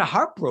she's kind of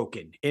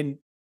heartbroken, and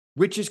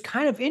which is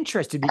kind of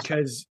interesting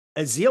because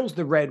Aziel's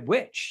the Red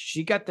Witch.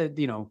 She got the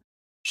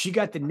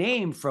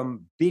name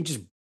from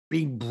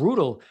being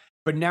brutal,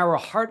 but now her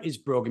heart is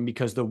broken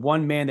because the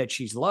one man that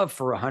she's loved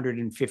for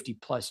 150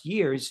 plus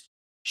years,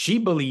 she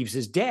believes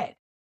is dead,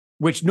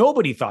 which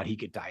nobody thought he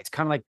could die. It's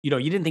kind of like, you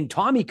didn't think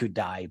Tommy could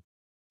die,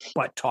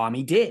 but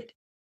Tommy did.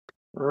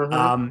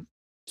 Mm-hmm.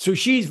 So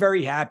she's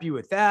very happy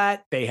with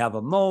that. They have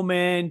a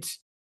moment.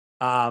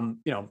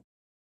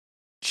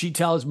 She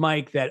tells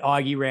Mike that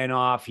Augie ran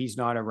off. He's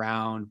not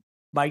around.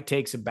 Mike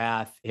takes a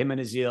bath. Him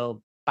and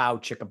Aziel, bow,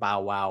 chicka,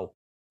 bow, wow.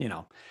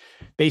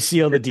 They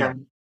seal the deal.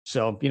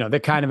 So, they're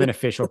kind of an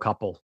official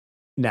couple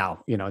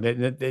now.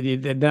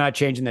 They're not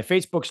changing their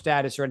Facebook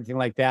status or anything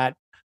like that,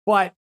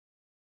 but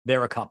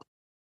they're a couple.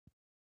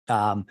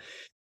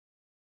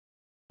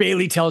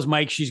 Bailey tells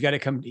Mike he's got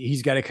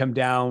to come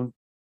down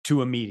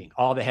to a meeting.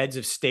 All the heads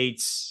of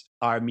states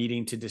are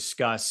meeting to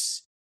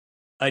discuss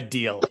a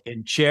deal.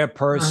 And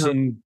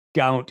Chairperson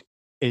Gaunt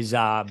is,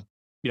 they're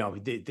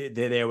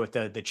there with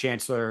the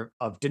Chancellor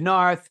of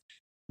Denarth,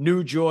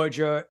 New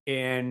Georgia,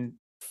 and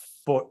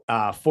Fort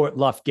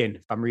Lufkin,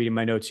 if I'm reading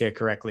my notes here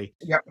correctly.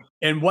 Yep.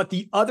 And what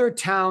the other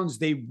towns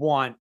they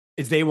want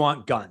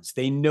guns.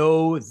 They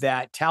know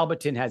that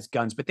Talbotton has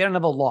guns, but they don't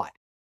have a lot.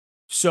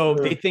 So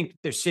they think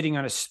they're sitting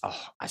on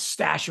a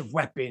stash of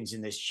weapons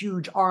and this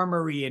huge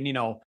armory and,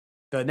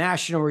 the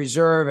National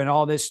Reserve and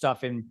all this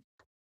stuff. And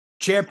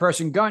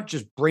Chairperson Gunt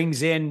just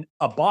brings in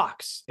a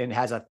box and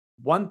has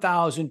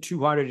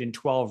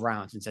 1,212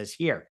 rounds and says,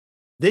 here,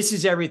 this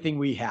is everything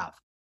we have.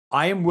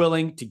 I am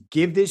willing to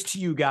give this to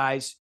you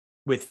guys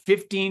with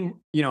 15,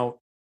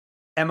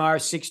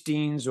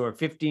 MR16s or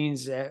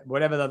 15s,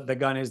 whatever the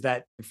gun is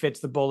that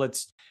fits the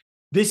bullets.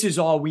 This is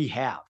all we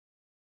have.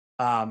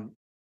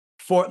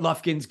 Fort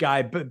Lufkin's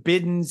guy,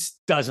 Biddens,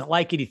 doesn't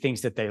like it. He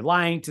thinks that they're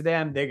lying to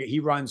them. He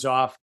runs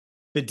off.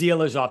 The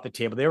deal is off the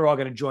table. They were all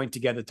going to join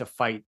together to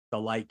fight the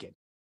Lycan.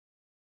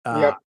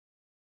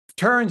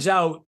 Turns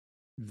out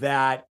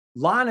that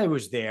Lana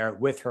was there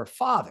with her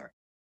father.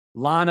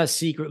 Lana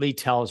secretly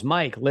tells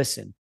Mike,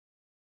 listen,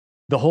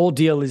 the whole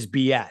deal is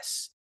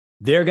BS.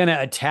 They're going to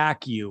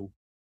attack you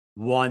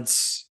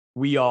once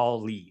we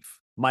all leave.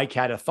 Mike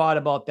had a thought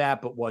about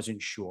that, but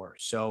wasn't sure.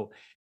 So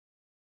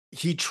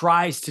he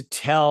tries to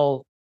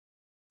tell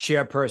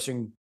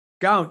Chairperson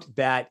Gaunt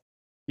that,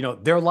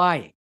 they're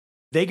lying.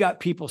 They got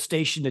people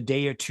stationed a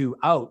day or two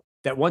out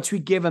that once we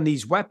give them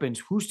these weapons,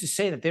 who's to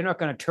say that they're not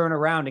going to turn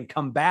around and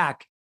come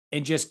back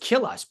and just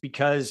kill us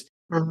because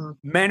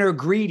men are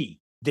greedy.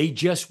 They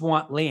just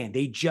want land.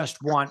 They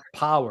just want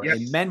power. Yes.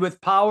 And men with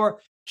power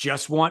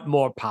just want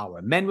more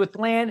power. Men with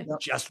land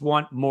just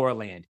want more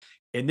land.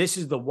 And this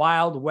is the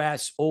Wild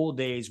West old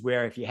days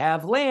where if you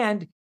have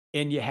land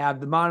and you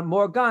have the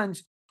more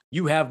guns,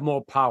 you have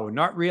more power,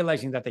 not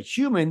realizing that the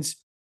humans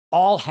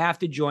all have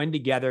to join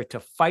together to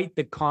fight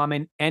the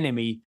common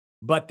enemy,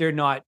 but they're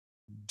not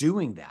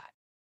doing that.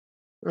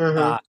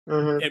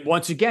 And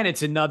once again,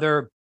 it's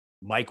another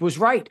Mike was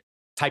right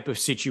type of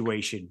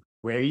situation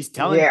where he's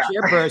telling the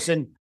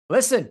Chairperson,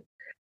 listen,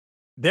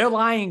 they're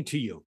lying to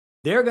you.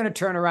 They're going to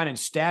turn around and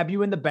stab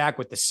you in the back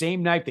with the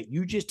same knife that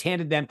you just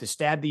handed them to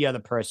stab the other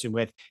person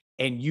with,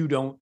 and you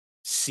don't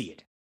see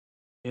it.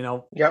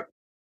 Yep.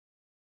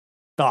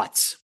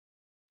 Thoughts?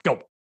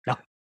 Go. No.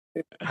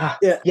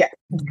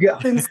 Go.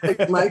 Seems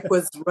like Mike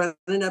was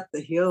running up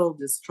the hill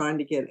just trying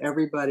to get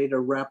everybody to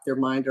wrap their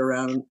mind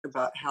around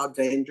about how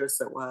dangerous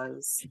it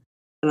was.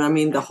 And I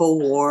mean, the whole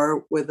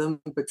war with them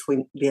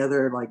between the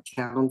other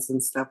towns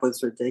and stuff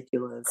was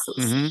ridiculous.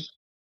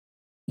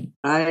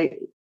 I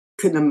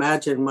couldn't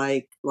imagine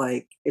Mike,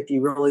 if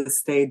you really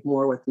stayed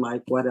more with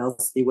Mike, what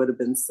else he would have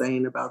been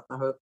saying about the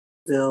whole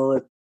deal.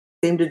 It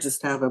seemed to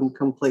just have him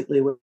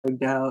completely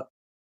wigged out.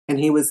 And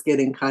he was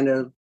getting kind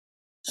of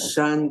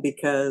shunned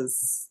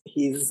because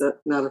he's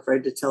not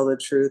afraid to tell the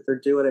truth or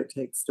do what it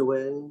takes to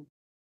win.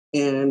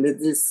 And it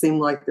just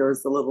seemed like there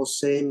was a little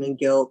shame and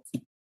guilt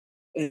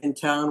in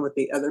town with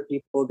the other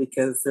people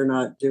because they're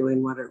not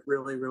doing what it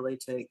really, really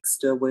takes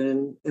to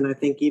win. And I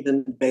think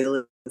even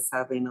Bailey is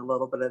having a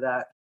little bit of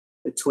that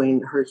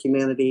between her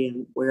humanity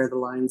and where the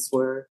lines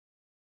were.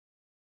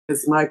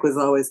 Because Mike was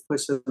always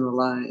pushing the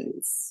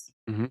lines.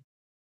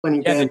 When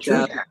he banked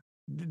out.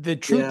 the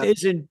truth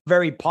isn't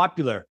very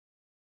popular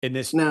in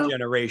this No.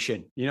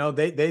 generation. You know,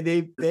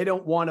 they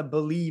don't want to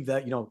believe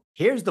that, you know,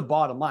 here's the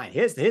bottom line.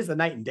 Here's the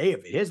night and day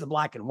of it. Here's the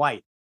black and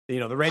white, you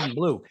know, the red and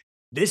blue.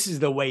 This is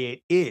the way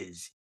it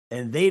is.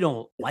 And they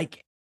don't like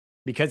it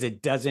because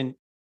it doesn't,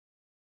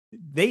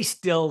 they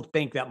still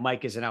think that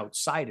Mike is an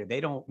outsider.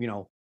 They don't, you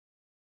know,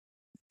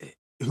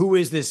 who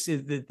is this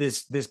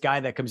guy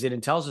that comes in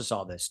and tells us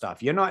all this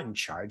stuff? You're not in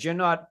charge. You're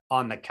not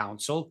on the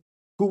council.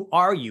 Who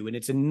are you? And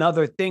it's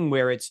another thing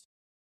where it's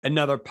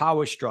another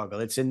power struggle.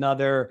 It's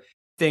another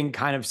thing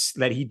kind of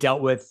that he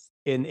dealt with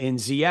in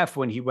ZF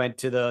when he went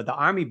to the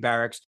army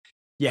barracks.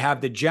 You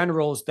have the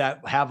generals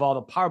that have all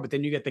the power, but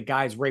then you get the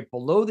guys right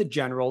below the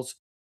generals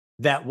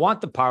that want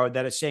the power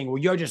that are saying,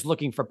 well, you're just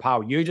looking for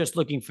power. You're just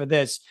looking for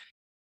this.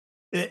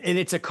 And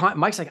it's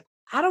Mike's like,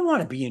 I don't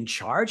want to be in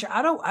charge.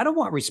 I don't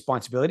want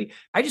responsibility.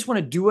 I just want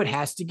to do what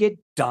has to get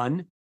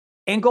done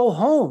and go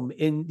home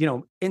and, you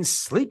know, and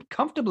sleep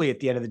comfortably at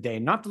the end of the day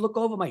and not to look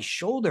over my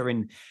shoulder.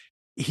 And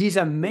he's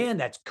a man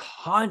that's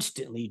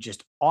constantly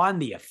just on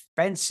the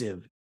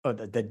offensive or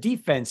the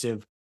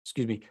defensive,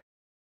 excuse me,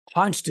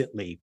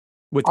 constantly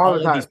with all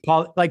of these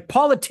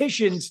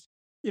politicians,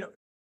 you know,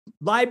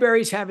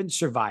 libraries haven't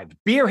survived.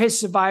 Beer has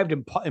survived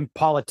and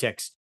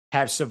politics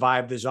have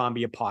survived the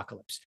zombie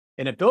apocalypse.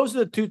 And if those are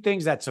the two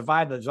things that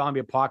survive the zombie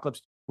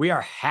apocalypse, we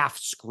are half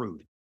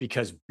screwed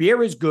because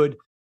beer is good,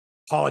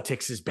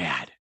 politics is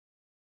bad.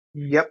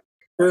 Yep.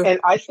 And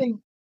I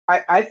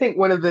think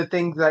one of the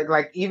things that,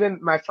 like, even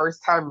my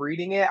first time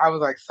reading it, I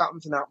was like,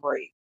 something's not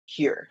right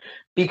here.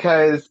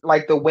 Because,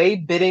 like, the way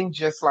bidding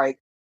just, like,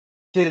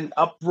 did an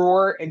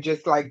uproar and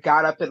just, like,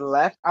 got up and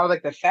left, I was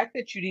like, the fact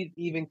that you didn't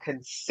even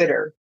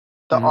consider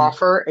the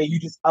offer and you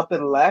just up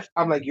and left,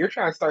 I'm like, you're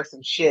trying to start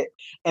some shit.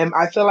 And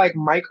I feel like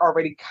Mike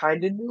already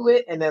kind of knew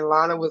it. And then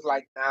Lana was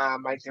like, nah,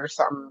 Mike, there's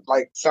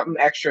something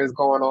extra is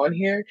going on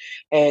here.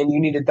 And you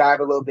need to dive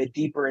a little bit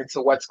deeper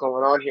into what's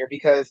going on here.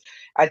 Because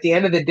at the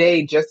end of the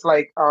day, just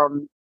like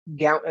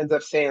Gaunt ends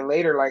up saying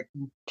later, like,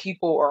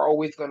 people are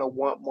always going to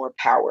want more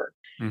power.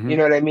 You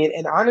know what I mean?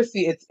 And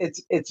honestly,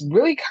 it's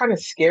really kind of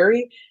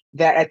scary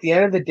that at the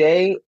end of the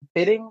day,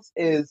 Biddings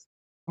is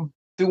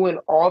doing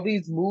all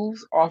these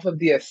moves off of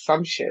the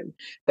assumption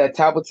that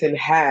Tableton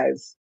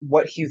has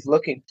what he's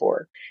looking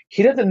for.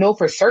 He doesn't know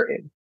for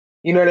certain.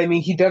 You know what I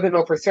mean? He doesn't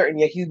know for certain,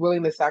 yet he's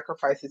willing to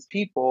sacrifice his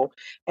people.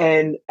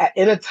 And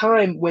in a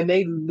time when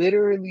they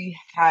literally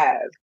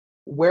have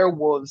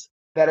werewolves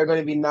that are going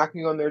to be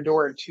knocking on their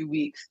door in 2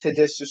 weeks to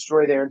just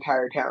destroy their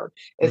entire town.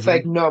 It's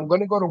like, no, I'm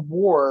going to go to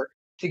war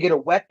to get a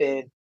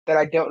weapon that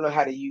I don't know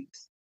how to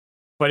use.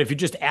 But if you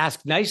just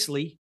ask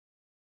nicely,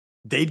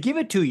 they'd give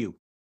it to you.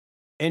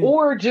 And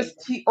or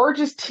just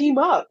team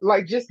up,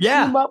 like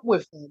team up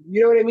with them.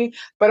 You know what I mean?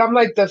 But I'm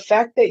like, the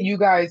fact that you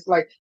guys,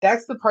 like,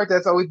 that's the part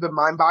that's always been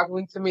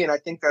mind-boggling to me. And I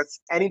think that's,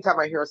 anytime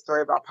I hear a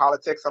story about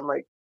politics, I'm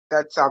like,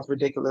 that sounds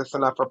ridiculous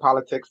enough for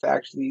politics to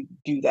actually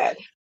do that.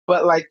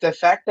 But, like, the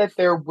fact that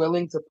they're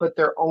willing to put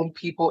their own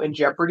people in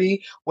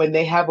jeopardy when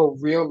they have a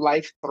real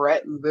life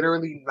threat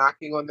literally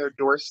knocking on their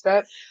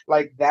doorstep,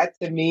 like, that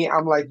to me,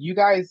 I'm like, you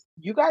guys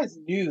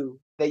knew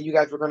that you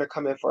guys were going to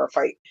come in for a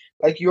fight.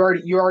 Like, you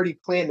already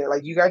planned it.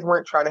 Like, you guys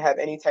weren't trying to have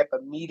any type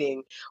of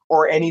meeting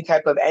or any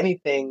type of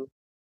anything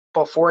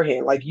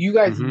beforehand. Like, you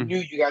guys knew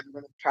you guys were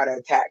going to try to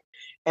attack.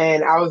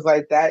 And I was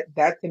like, that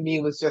to me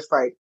was just,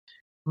 like,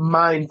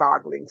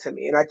 mind-boggling to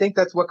me. And I think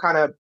that's what kind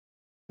of,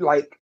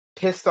 like,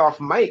 pissed off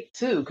Mike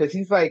too, because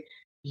he's like,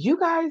 you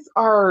guys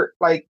are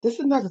like, this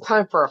is not the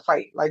time for a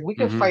fight. Like, we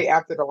can fight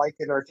after the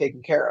Lycan are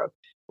taken care of.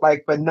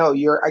 Like, but no,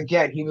 he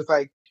was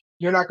like,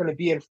 you're not going to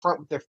be in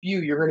front with the few,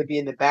 you're going to be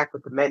in the back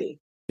with the many.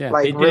 Yeah,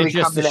 like, they did really it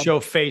just to show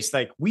face,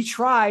 like, we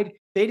tried,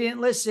 they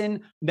didn't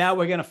listen, now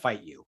we're going to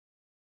fight you.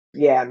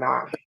 Yeah,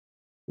 nah.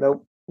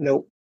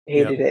 Nope.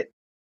 Hated it.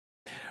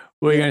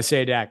 What are you going to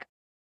say, Dak?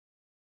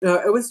 No,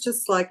 it was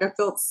just like, I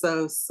felt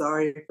so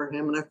sorry for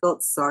him, and I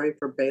felt sorry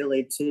for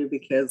Bailey too,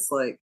 because,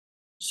 like,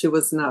 she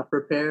was not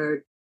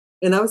prepared.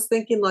 And I was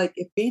thinking, like,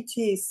 if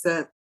BT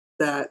set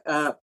that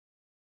up,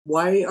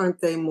 why aren't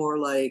they more,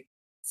 like,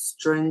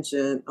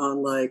 stringent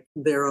on, like,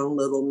 their own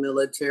little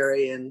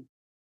military, and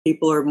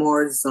people are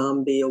more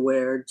zombie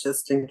aware,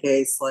 just in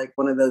case, like,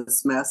 one of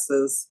those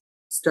masses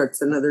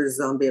starts another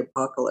zombie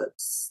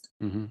apocalypse.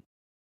 You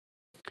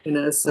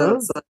know, so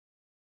it's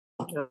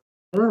like,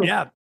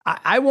 yeah.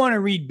 I want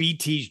to read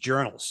BT's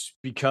journals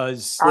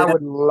because I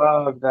would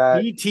love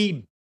that.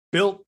 BT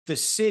built the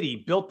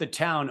city, built the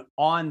town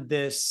on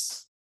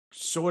this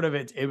sort of,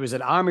 it was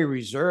an Army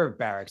Reserve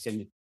barracks.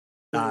 And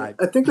I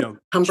think,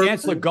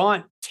 Chancellor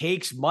Gaunt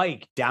takes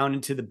Mike down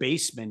into the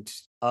basement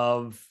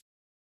of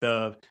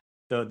the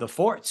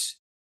forts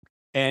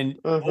and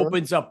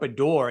opens up a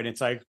door, and it's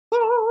like,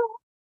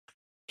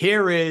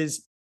 here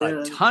is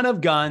a ton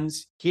of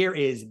guns. Here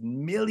is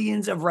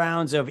millions of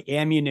rounds of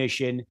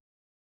ammunition.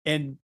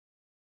 And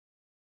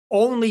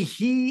only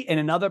he and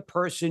another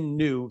person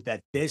knew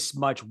that this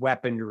much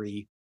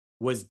weaponry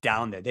was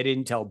down there. They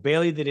didn't tell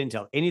Bailey. They didn't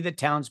tell any of the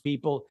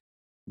townspeople.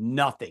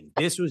 Nothing.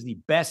 This was the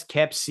best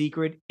kept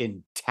secret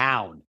in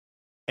town.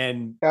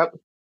 And Yep.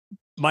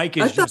 Mike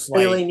I is thought just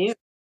Bailey like, knew.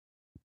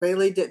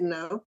 Bailey didn't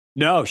know.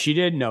 no, she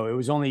didn't know. It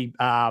was only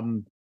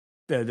the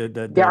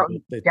Gout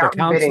and Biddings.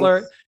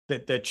 counselor,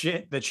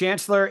 the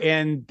chancellor,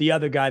 and the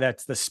other guy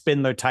that's the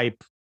Spindler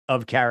type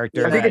of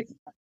character. I think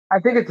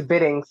That it's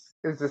Biddings.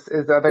 Is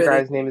the other Biddings.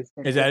 guy's name is is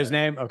Biddings. that his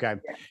name? Okay,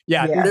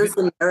 Yeah. And yeah. there's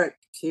a Merrick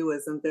too,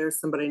 isn't there?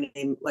 Somebody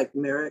named like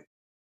Merrick.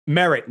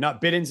 Merritt,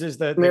 not Biddens is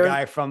the Merritt.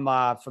 guy from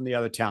the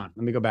other town.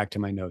 Let me go back to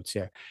my notes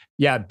here.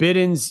 Yeah,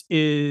 Biddens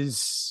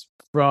is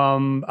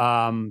from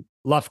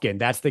Lufkin.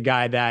 That's the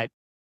guy that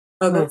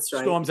Oh, that's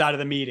right. storms out of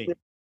the meeting.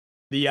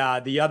 The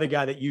other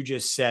guy that you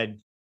just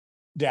said,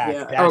 Dak,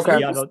 Yeah. that's Okay.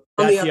 the other, On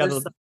that's the the other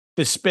other, side.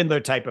 the Spindler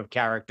type of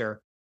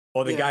character,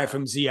 or the guy Yeah.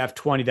 from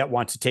ZF-20 that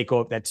wants to take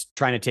over, that's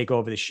trying to take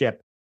over the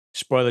ship.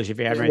 Spoilers if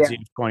you haven't Yeah. read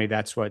ZF-20,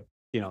 that's what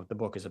the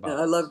book is Yeah, about.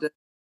 I loved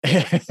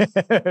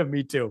it.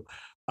 Me too.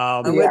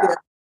 I'm with you.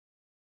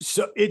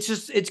 So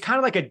it's kind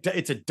of like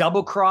it's a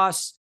double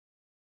cross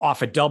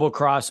off a double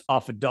cross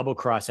off a double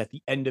cross at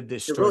the end of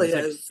this It story.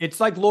 really is. It's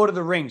like Lord of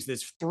the Rings.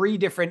 There's 3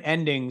 different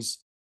endings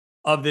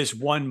of this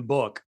one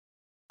book.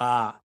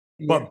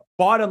 But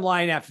bottom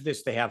line, after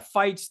this, they have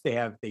fights.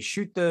 They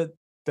shoot the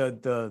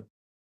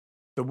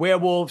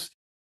werewolves.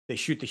 They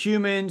shoot the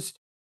humans.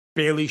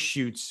 Bailey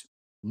shoots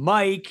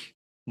Mike.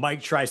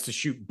 Mike tries to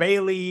shoot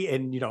Bailey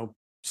and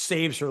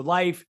saves her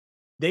life.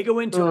 They go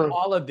into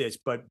all of this,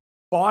 but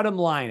bottom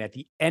line, at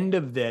the end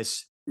of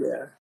this,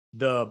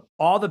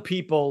 all the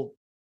people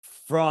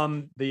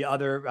from the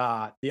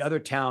other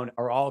town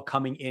are all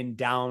coming in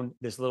down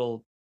this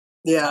little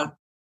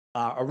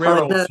a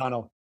railroad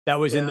tunnel that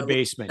was in the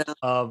basement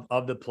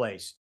of the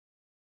place.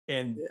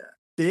 And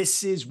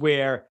this is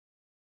where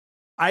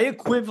I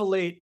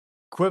equivalent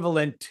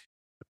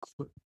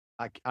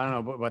I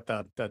don't know what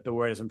the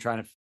word is. I'm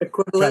trying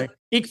to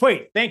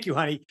equate. Thank you,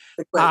 honey.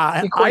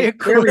 Equate.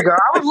 There we go.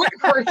 I was looking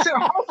for it too.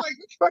 I was like,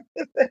 which one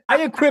is it?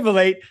 I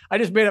equivalent. I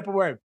just made up a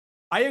word.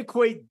 I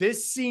equate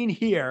this scene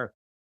here,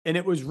 and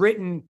it was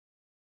written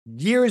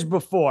years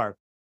before.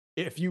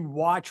 If you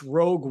watch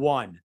Rogue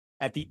One,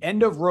 at the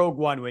end of Rogue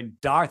One, when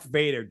Darth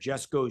Vader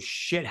just goes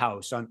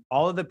shithouse on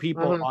all of the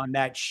people on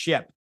that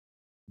ship,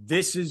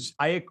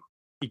 I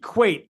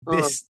equate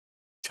this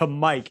to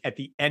Mike at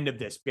the end of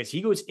this, because he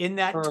goes in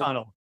that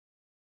tunnel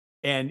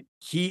and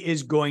he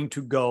is going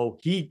to go.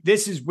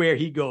 This is where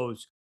he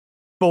goes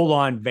full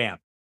on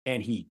vamp,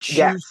 and he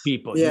chews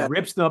people. He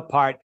rips them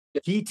apart.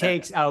 He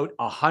takes out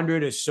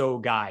 100 or so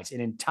guys,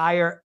 an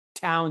entire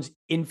town's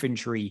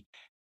infantry,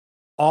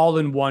 all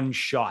in one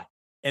shot.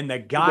 And the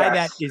guy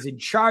that is in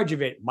charge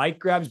of it, Mike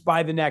grabs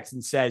by the neck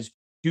and says,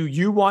 "Do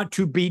you want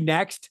to be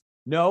next?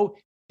 No,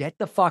 get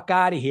the fuck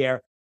out of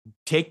here.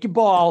 Take your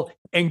ball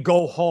and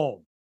go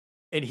home."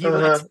 And he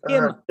lets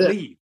him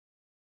leave.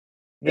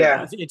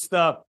 Yeah. It's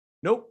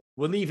nope,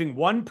 we're leaving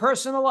one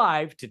person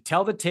alive to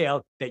tell the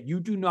tale that you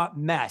do not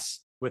mess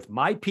with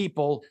my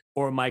people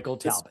or Michael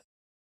Talbot.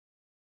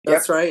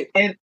 That's right.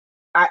 And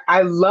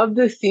I love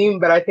this scene,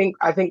 but I think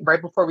right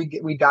before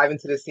we dive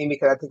into the scene,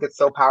 because I think it's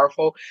so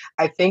powerful,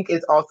 I think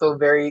it's also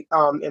very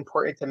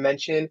important to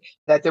mention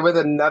that there was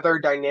another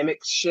dynamic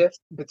shift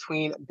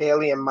between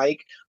Bailey and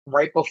Mike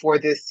right before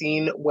this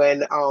scene,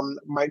 when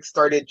Mike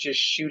started just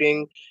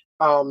shooting.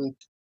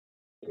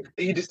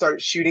 He just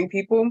started shooting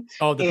people.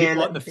 Oh, the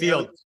people on the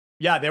field.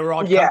 Yeah, they were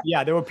all.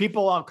 There were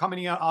people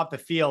coming out off the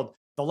field.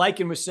 The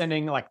Lycan was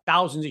sending like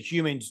thousands of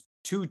humans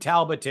to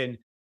Talbotton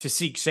to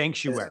seek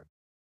sanctuary.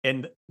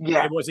 And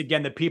it was,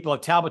 again, the people of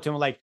Talbotton were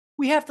like,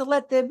 "We have to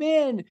let them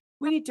in.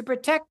 We need to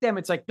protect them."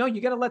 It's like, no, you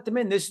got to let them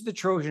in. This is the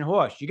Trojan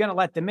horse. You're going to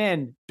let them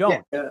in.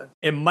 Don't.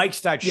 And Mike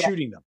starts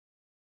shooting them.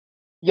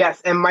 Yes.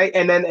 And Mike,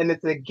 and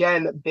it's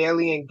again,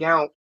 Bailey and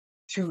Gaunt,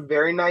 2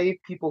 very naive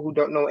people who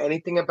don't know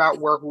anything about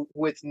war, who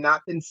it's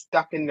not been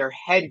stuck in their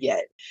head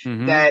yet,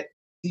 that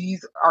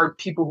these are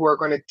people who are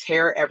going to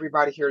tear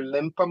everybody here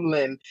limb from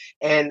limb.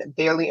 And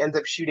Bailey ends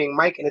up shooting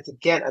Mike. And it's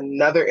again,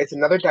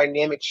 another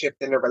dynamic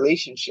shift in their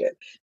relationship.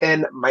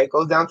 Then Mike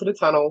goes down to the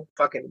tunnel,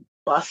 fucking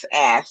busts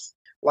ass,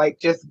 like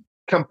just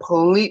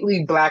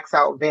completely blacks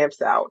out,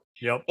 vamps out.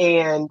 Yep.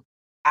 And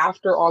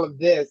after all of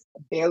this,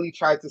 Bailey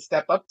tries to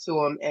step up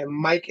to him, and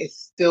Mike is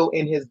still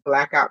in his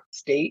blackout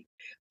state,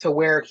 to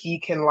where he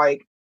can,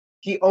 like,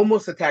 he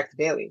almost attacks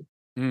Bailey.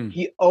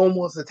 He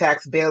almost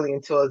attacks Bailey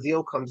until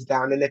Azil comes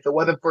down. And if it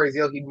wasn't for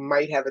Azil, he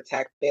might have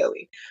attacked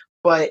Bailey.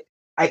 But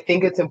I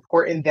think it's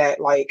important that,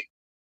 like,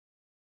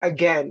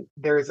 again,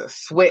 there's a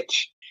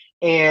switch,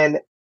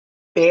 and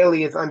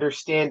Bailey is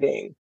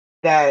understanding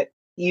that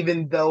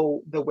even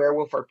though the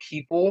werewolf are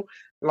people,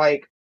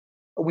 like,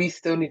 we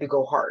still need to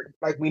go hard.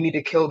 Like, we need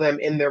to kill them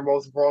in their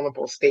most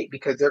vulnerable state,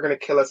 because they're going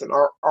to kill us in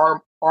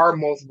our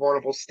most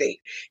vulnerable state.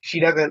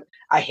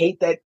 I hate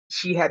that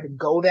she had to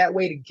go that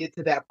way to get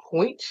to that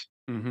point,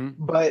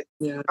 but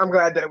I'm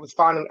glad that it was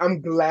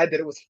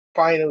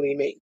finally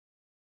made.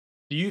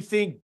 Do you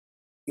think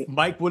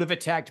Mike would have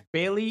attacked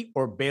Bailey,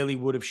 or Bailey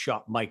would have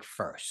shot Mike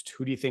first?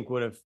 Who do you think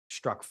would have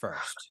struck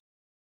first?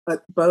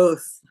 But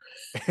both.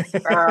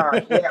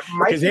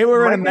 Because they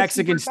were in a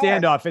Mexican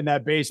standoff in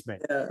that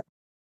basement. Yeah.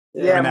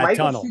 Yeah, in that Mike is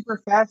tunnel.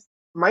 super fast.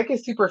 Mike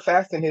is super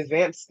fast in his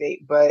vamp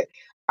state, but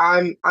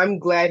I'm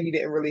glad he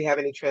didn't really have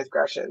any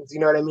transgressions.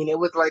 You know what I mean? It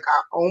was like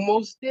I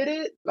almost did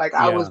it. Like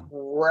I was Yeah.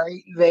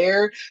 right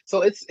there.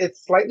 So it's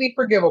slightly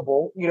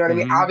forgivable. You know what I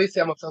mean? Hmm.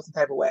 Obviously I'm gonna feel some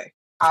type of way.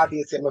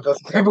 Obviously I'm gonna feel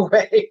some type of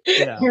way.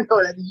 Yeah. You know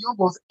what I mean? You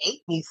almost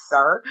ate me,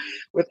 sir,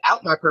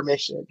 without my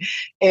permission.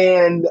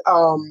 And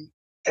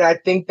I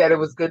think that it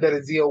was good that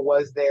Azil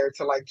was there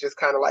to like just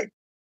kind of like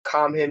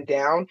calm him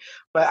down.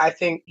 But I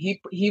think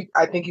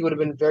I think he would have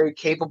been very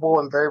capable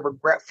and very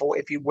regretful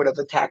if he would have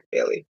attacked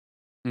Bailey.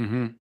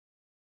 Hmm.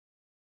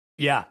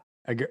 Yeah.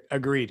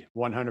 Agreed.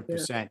 Yeah.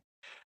 100%.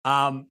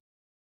 Um,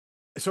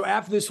 so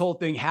after this whole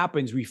thing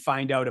happens, we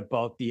find out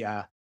about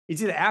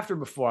it's either after or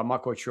before, I'm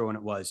not quite sure when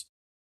it was,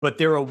 but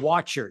there are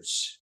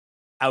watchers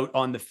out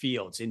on the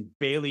fields, and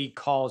Bailey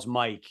calls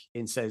Mike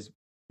and says,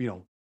 you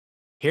know,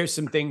 here's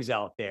some things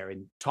out there.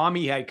 And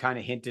Tommy had kind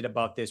of hinted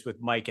about this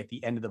with Mike at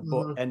the end of the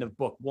book, Mhm. end of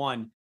book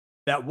one,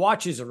 that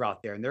watchers are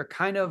out there and they're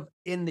kind of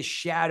in the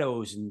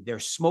shadows and they're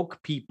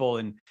smoke people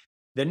and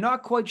they're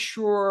not quite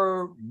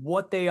sure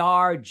what they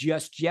are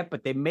just yet,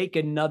 but they make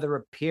another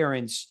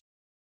appearance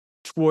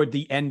toward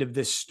the end of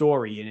this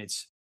story. And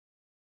it's,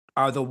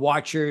 are the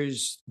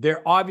watchers,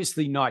 they're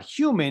obviously not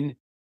human,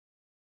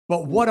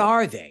 but what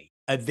are they?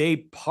 Are they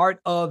part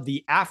of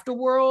the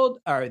afterworld?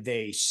 Are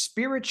they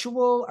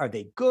spiritual? Are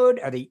they good?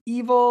 Are they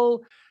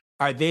evil?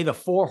 Are they the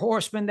four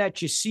horsemen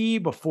that you see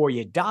before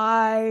you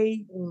die?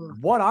 Mm.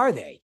 What are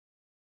they?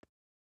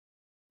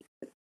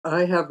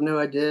 I have no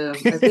idea. I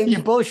think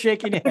You're both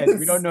shaking your heads.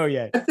 We don't know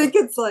yet. I think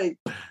it's like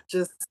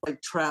just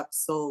like trapped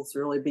souls,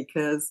 really,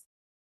 because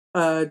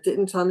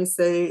didn't Tommy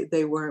say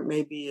they weren't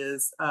maybe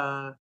as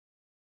oh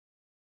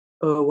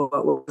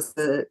what was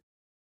it?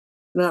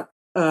 Not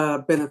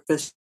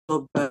beneficial,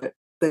 but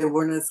they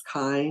weren't as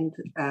kind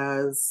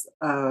as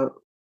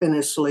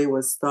initially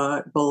was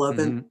thought.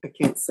 Benevolent, Mhm. I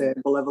can't say it,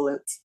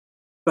 malevolent,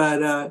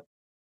 but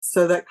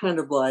so that kind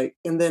of like,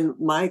 and then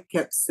Mike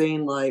kept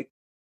seeing like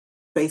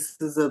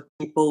faces of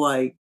people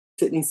like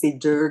didn't he see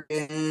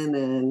Durgan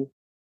and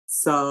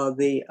saw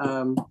the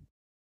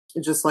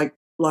just like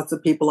lots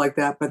of people like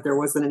that, but there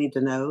wasn't any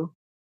to know.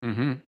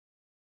 Mhm.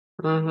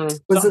 Mhm. Something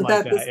Wasn't like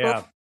that that. this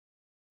book?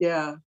 Yeah.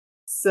 Yeah.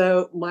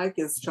 So Mike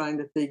is trying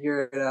to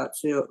figure it out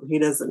too. He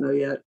doesn't know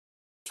yet.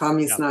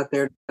 Tommy's Yeah. not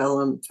there to tell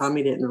him.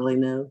 Tommy didn't really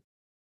know.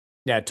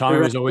 Yeah. The Tommy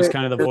was always rest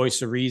kind of of the it,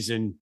 voice of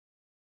reason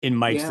in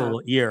Mike's yeah.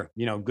 little ear,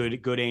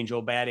 good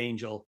angel, bad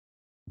angel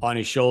on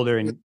his shoulder,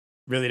 and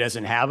really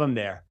doesn't have him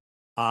there.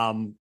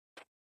 Um,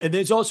 And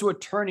there's also a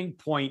turning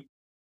point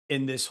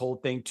in this whole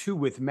thing too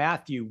with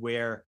Matthew,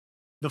 where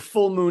the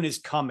full moon is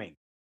coming.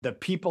 The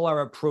people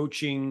are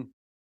approaching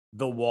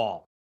the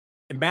wall.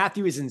 And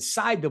Matthew is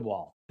inside the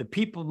wall.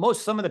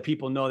 Some of the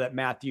people know that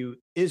Matthew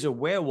is a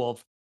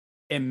werewolf.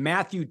 And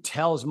Matthew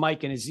tells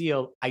Mike and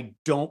Aziel, I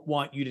don't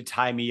want you to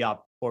tie me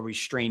up or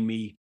restrain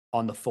me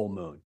on the full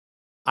moon.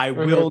 I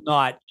Mhm. will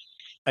not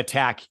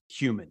attack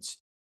humans.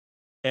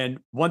 And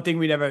one thing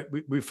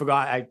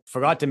I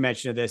forgot to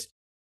mention of this,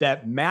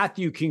 that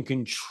Matthew can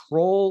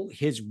control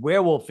his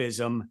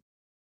werewolfism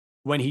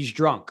when he's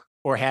drunk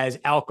or has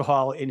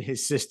alcohol in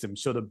his system.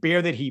 So the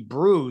beer that he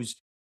brews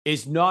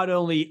is not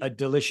only a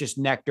delicious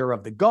nectar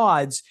of the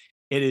gods,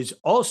 it is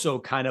also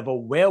kind of a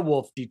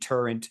werewolf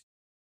deterrent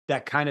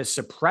that kind of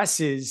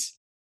suppresses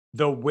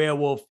the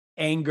werewolf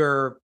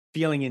anger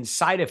feeling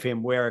inside of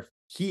him, where if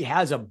he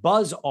has a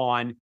buzz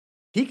on,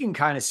 he can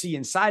kind of see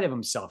inside of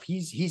himself.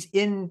 He's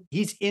in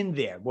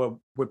there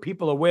where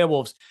people are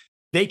werewolves,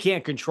 they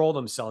can't control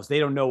themselves. They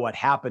don't know what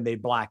happened. They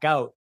black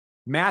out.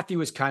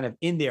 Matthew is kind of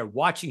in there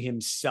watching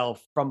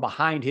himself from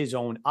behind his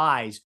own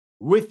eyes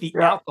with the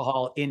Yep.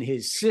 alcohol in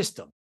his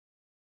system.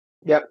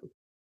 Yep.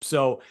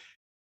 So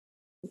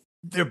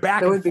they're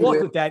back That and would be forth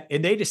weird. with that.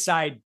 And they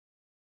decide,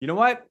 you know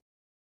what?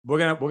 We're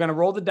gonna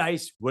roll the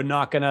dice. We're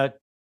not gonna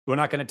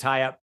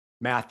tie up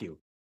Matthew.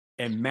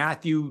 And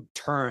Matthew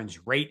turns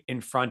right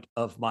in front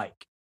of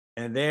Mike.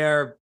 And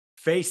they're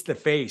face to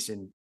face.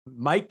 And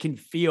Mike can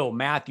feel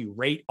Matthew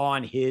right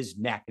on his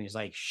neck. And he's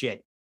like,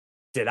 shit,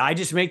 did I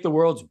just make the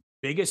world's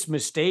biggest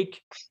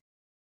mistake?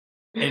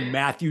 And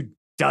Matthew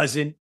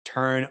doesn't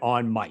turn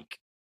on Mike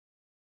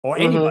or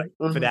Mhm. anybody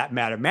for Mhm. that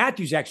matter.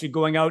 Matthew's actually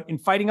going out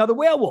and fighting other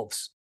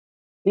werewolves.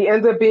 He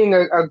ends up being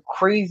a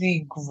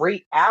crazy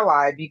great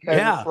ally because it's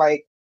Yeah.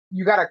 like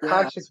you got a Yeah.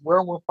 conscious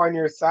werewolf on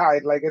your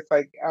side. Like it's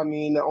like I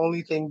mean the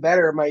only thing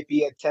better might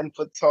be a 10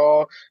 foot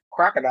tall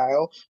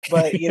crocodile,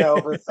 but you know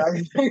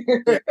besides.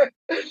 Yeah.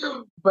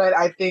 But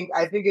I think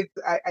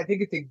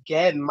it's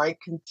again Mike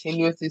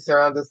continuously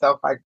surrounds himself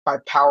by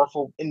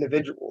powerful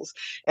individuals,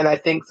 and I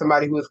think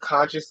somebody who is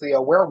consciously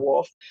a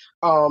werewolf,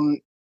 um,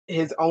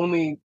 his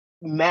only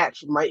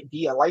match might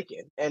be a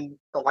Lycan, and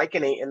the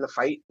Lycan ain't in the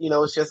fight. You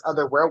know, it's just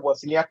other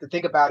werewolves, and you have to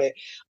think about it.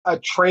 A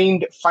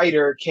trained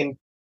fighter can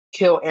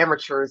kill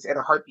amateurs in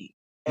a heartbeat,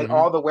 and Mhm.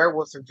 all the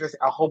werewolves are just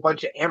a whole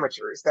bunch of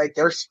amateurs. Like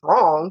they're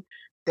strong,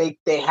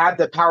 they have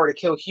the power to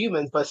kill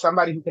humans, but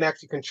somebody who can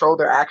actually control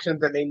their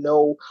actions and they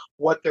know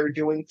what they're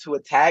doing to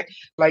attack,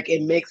 like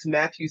it makes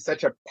Matthew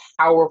such a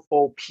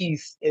powerful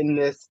piece in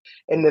this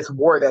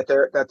war that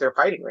they're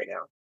fighting right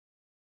now.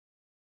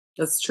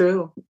 That's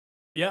true.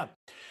 Yeah.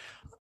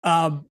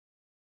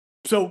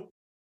 So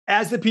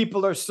as the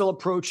people are still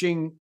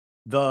approaching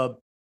the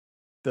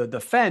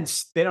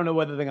fence, they don't know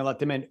whether they're gonna let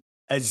them in.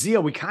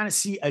 Azil, we kind of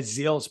see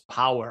Azil's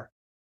power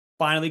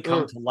finally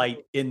come to light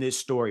in this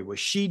story, where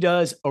she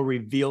does a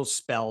reveal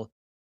spell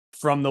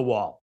from the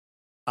wall.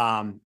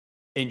 And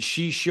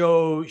she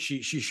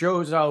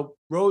shows out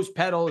rose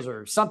petals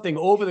or something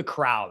over the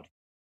crowd,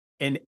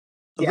 and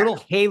little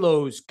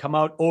halos come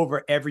out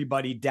over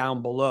everybody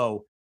down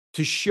below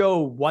to show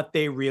what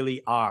they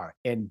really are.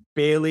 And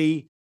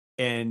Bailey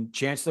and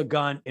Chancellor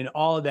Gunn and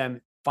all of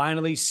them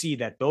finally see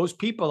that those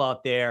people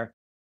out there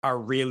are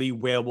really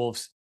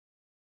werewolves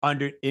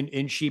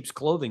in sheep's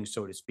clothing,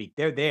 so to speak.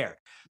 They're there.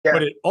 Yeah.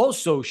 But it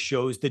also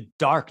shows the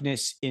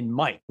darkness in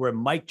Mike, where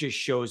Mike just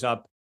shows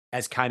up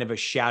as kind of a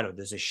shadow.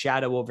 There's a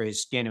shadow over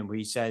his skin, and where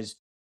he says,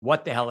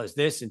 "What the hell is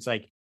this?" It's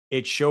like,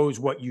 it shows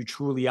what you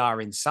truly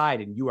are inside.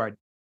 And you are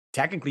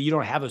technically, you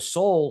don't have a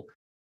soul.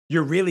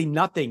 You're really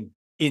nothing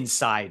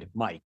inside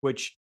Mike,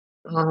 which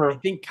I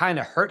think kind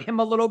of hurt him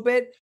a little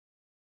bit.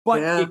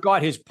 But it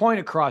got his point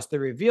across, the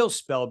reveal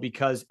spell,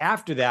 because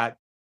after that,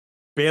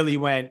 Bailey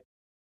went,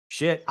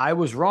 "Shit, I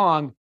was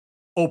wrong."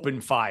 Open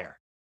fire.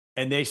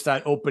 And they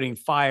start opening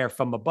fire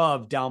from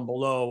above down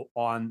below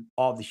on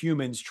all the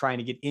humans trying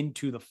to get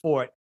into the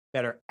fort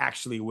that are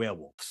actually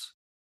werewolves.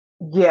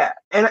 Yeah.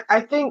 And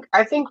I think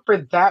for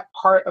that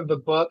part of the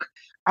book,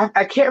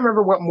 I can't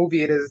remember what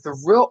movie it is. It's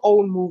a real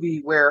old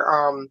movie where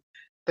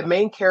the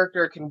main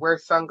character can wear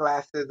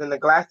sunglasses and the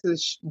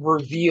glasses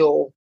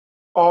reveal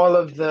all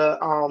of the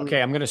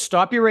Okay, I'm gonna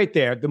stop you right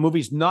there. The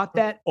movie's not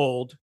that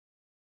old.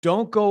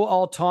 Don't go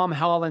all Tom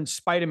Holland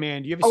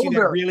Spider-Man. Do you ever see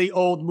that really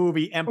old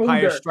movie,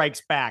 Empire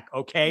Strikes Back?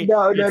 Okay.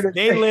 No.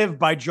 They Live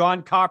by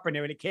John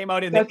Carpenter, and it came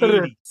out in the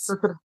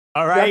 80s.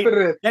 All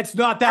right. That's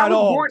not that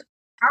old.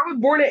 I was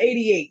born in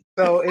 88,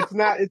 so it's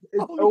not, it's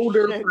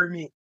older for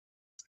me.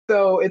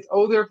 So it's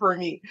older for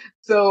me.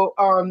 So,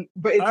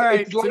 but it's, all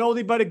right. it's like, an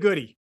oldie but a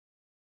goodie.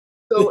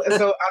 So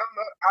I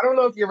don't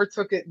know if you ever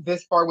took it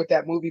this far with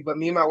that movie, but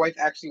me and my wife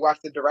actually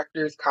watched the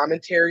director's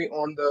commentary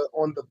on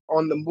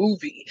the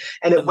movie,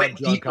 and it went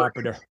deeper.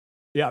 Carpenter.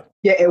 Yeah,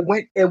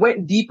 it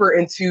went deeper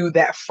into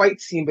that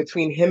fight scene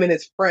between him and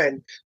his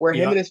friend, where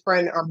him and his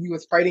friend he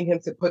was fighting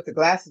him to put the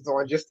glasses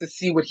on just to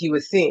see what he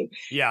was seeing.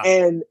 Yeah,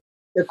 and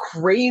the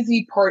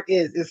crazy part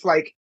is, it's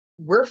like,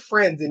 we're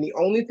friends, and the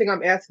only thing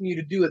I'm asking you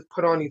to do is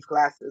put on these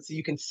glasses so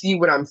you can see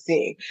what I'm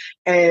seeing.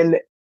 And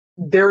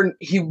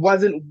he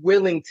wasn't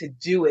willing to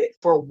do it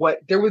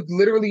there was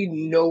literally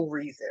no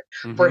reason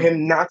for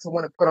him not to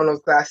want to put on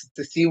those glasses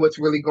to see what's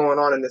really going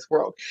on in this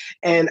world.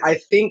 And I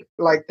think,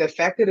 like, the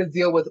fact that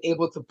Azil was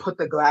able to put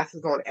the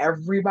glasses on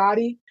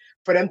everybody,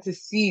 for them to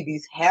see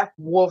these half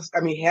werewolves,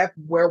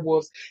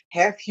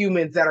 half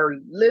humans that are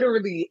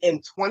literally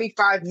in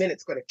 25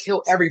 minutes going to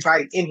kill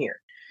everybody in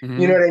here.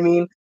 You know what I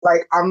mean?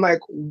 Like, I'm like,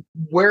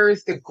 where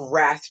is the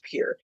grasp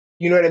here?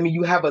 You know what I mean?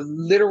 You have a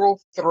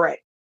literal threat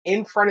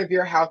in front of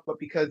your house, but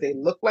because they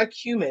look like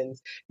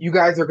humans, you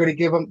guys are going to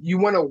give them, you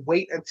want to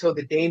wait until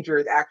the danger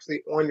is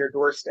actually on your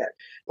doorstep.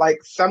 Like,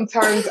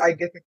 sometimes I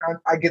get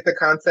the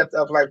concept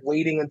of, like,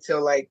 waiting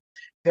until, like,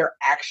 they're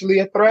actually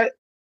a threat,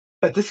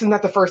 but this is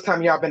not the first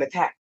time y'all been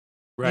attacked.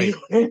 Right. You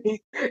know what I mean?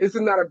 This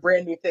is not a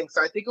brand new thing.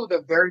 So I think it was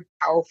a very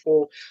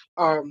powerful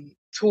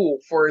tool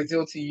for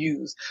Azil to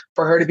use,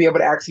 for her to be able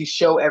to actually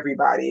show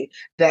everybody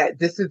that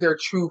this is their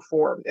true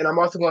form. And I'm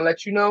also going to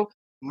let you know,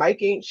 Mike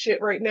ain't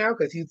shit right now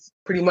because he's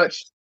pretty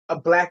much a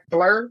black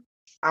blur.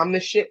 I'm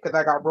the shit because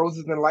I got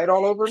roses and light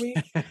all over me.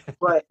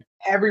 But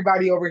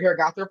everybody over here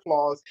got their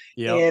flaws.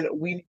 Yep. And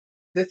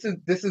this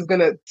is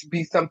gonna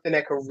be something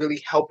that could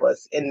really help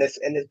us in this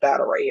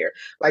battle right here.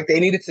 Like, they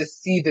needed to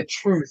see the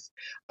truth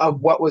of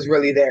what was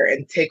really there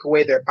and take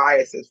away their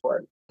biases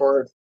for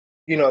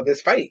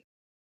this fight.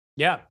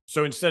 Yeah.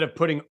 So instead of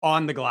putting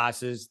on the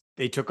glasses,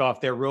 they took off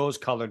their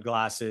rose-colored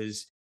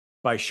glasses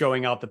by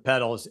showing out the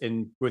petals.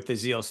 And with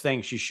Azil's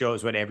thing, she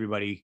shows what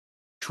everybody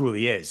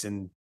truly is.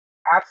 And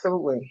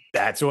absolutely,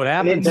 that's what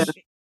happens.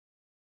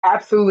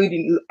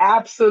 Absolutely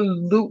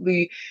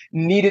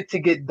needed to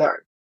get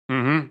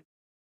done.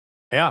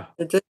 Yeah.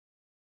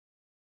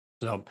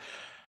 So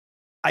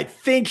I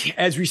think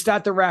as we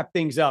start to wrap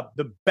things up,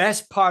 the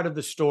best part of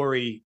the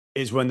story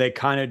is when they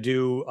kind of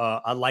do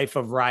a Life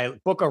of Riley,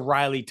 Book of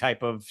Riley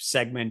type of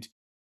segment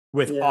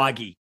with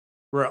Augie,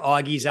 where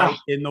Augie's out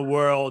in the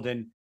world,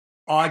 and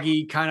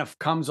Augie kind of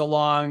comes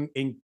along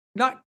and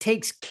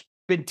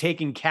been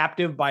taken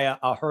captive by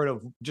a herd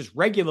of just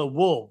regular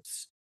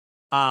wolves.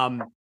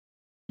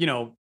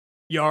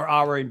 You're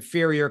our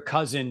inferior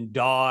cousin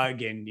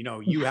dog, and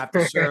you have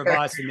to serve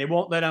us, and they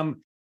won't let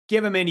him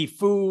give him any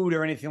food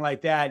or anything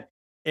like that.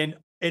 And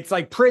it's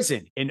like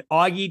prison. And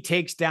Augie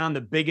takes down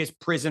the biggest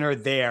prisoner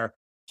there.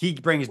 He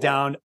brings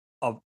down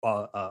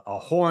a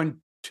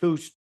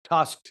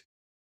horn-tusked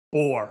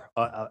boar,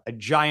 a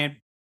giant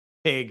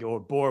pig or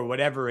boar,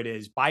 whatever it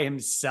is, by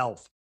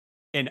himself.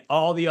 And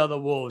all the other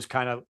wolves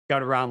kind of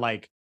got around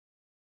like,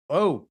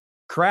 oh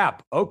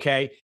crap,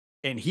 okay.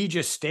 And he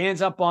just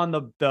stands up on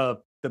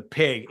the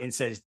pig and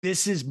says,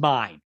 "This is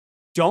mine.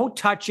 Don't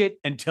touch it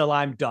until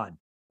I'm done.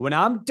 When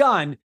I'm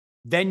done,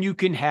 then you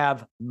can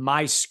have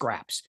my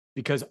scraps."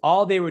 Because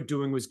all they were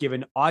doing was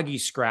giving Augie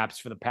scraps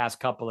for the past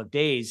couple of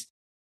days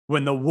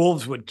when the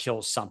wolves would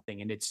kill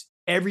something. And it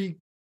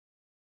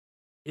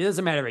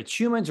doesn't matter if it's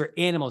humans or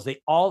animals,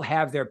 they all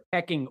have their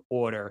pecking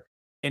order.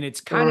 And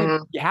it's kind of,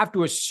 Mhm. you have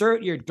to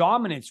assert your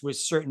dominance with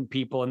certain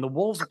people. And the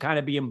wolves are kind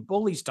of being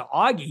bullies to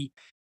Augie.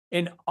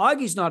 And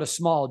Augie's not a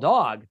small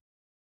dog,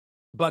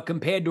 but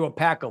compared to a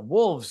pack of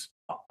wolves,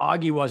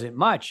 Augie wasn't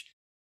much.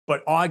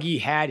 But Augie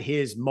had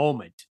his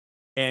moment.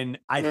 And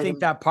I think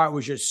Mhm. that part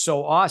was just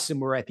so awesome.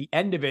 Where at the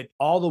end of it,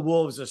 all the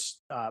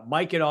wolves,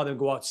 Mike and all them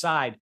go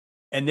outside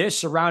and they're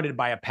surrounded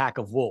by a pack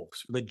of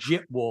wolves,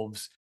 legit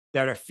wolves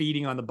that are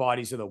feeding on the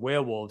bodies of the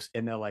werewolves.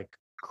 And they're like,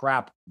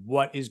 crap,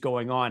 what is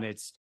going on?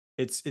 It's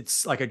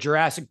like a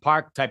Jurassic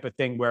Park type of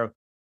thing where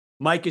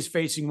Mike is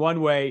facing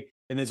one way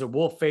and there's a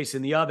wolf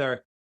facing the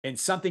other, and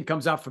something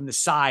comes up from the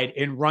side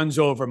and runs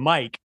over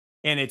Mike,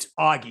 and it's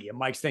Augie. And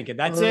Mike's thinking,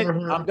 that's it. I'm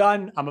Mhm.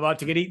 done. I'm about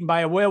to get eaten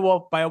by a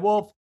werewolf, by a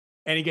wolf.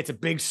 And he gets a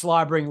big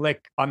slobbering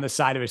lick on the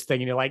side of his thing.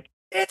 And you're like,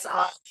 it's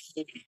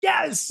Augie.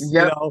 Yes.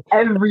 Yep.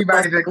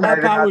 Everybody's And that excited part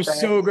about was that.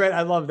 so great.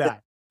 I love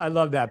that. I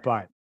love that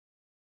part.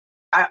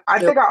 I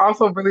think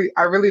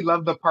I really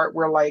love the part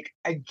where like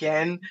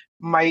again,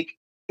 Mike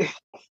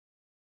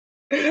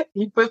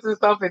he puts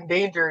himself in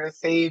danger to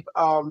save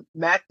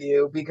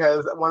Matthew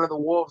because one of the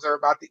wolves are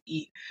about to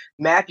eat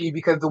Matthew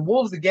because the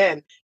wolves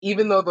again,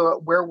 even though the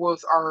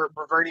werewolves are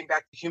reverting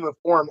back to human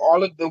form,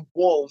 all of the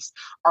wolves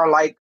are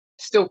like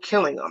still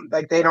killing them.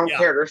 Like they don't Yeah.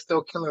 care. They're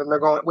still killing them. They're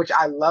going, which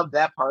I love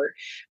that part.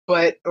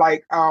 But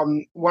like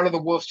one of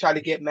the wolves tried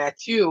to get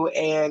Matthew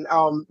and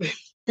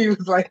he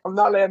was like, I'm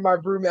not letting my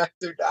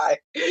brewmaster die.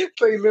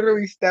 So he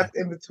literally stepped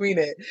in between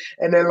it.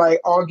 And then like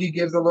Augie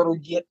gives a little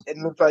yip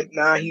and it's like,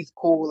 nah, he's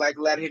cool. Like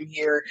let him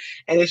here.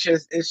 And it's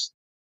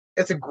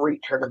a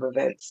great turn of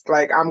events.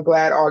 Like I'm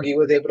glad Augie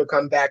was able to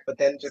come back, but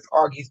then just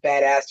Augie's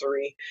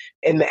badassery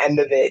in the end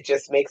of it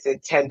just makes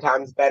it 10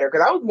 times better.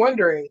 Because I was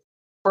wondering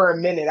for a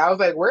minute, I was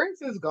like, where is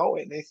this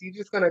going? Is he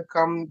just gonna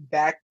come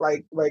back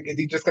like is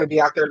he just gonna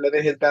be out there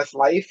living his best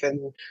life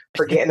and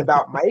forgetting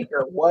about Mike,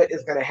 or what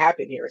is gonna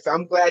happen here? So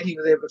I'm glad he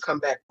was able to come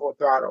back full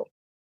throttle.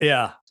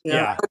 Yeah. Yeah,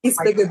 Yeah. Augie's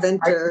Mike, big Mike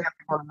adventure. have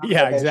to go on another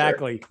Yeah, adventure.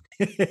 exactly.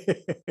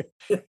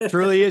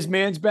 Truly is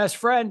man's best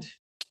friend.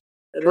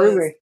 It is.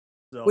 Truly.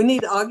 We So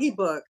need Augie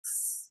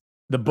books.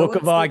 the I book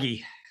of want some.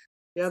 Augie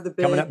Yeah, the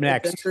coming big up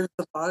next. adventures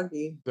of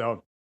Augie.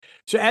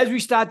 So as we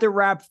start to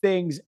wrap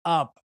things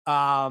up,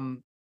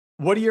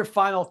 what are your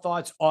final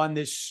thoughts on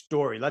this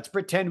story? Let's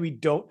pretend we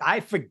don't. I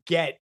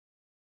forget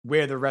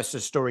where the rest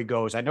of the story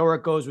goes. I know where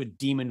it goes with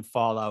Demon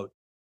Fallout,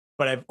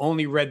 but I've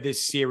only read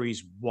this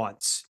series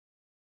once.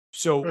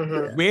 So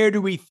Hmm. where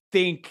do we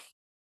think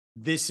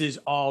this is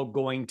all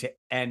going to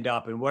end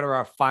up, and what are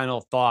our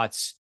final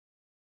thoughts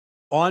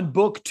on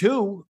book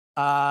two,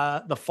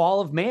 The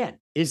Fall of Man?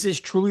 Is this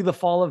truly the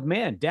fall of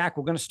man? Dak,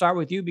 we're going to start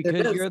with you It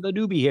because is. you're the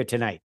newbie here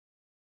tonight.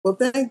 Well,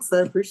 thanks.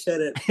 I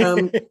appreciate it.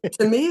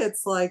 To me,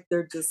 it's like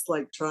they're just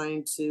like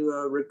trying to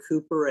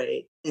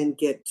recuperate and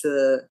get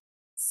to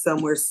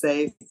somewhere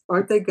safe.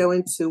 Aren't they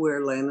going to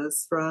where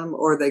Lana's from,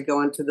 or are they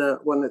going to the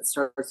one that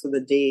starts with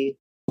a D?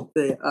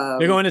 The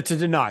They're going into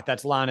the north.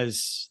 That's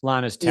Lana's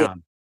Yeah,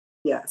 town.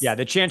 Yeah, yes.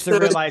 the Chancellor So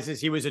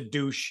realizes he was a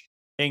douche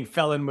and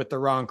fell in with the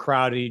wrong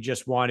crowd. And he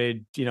just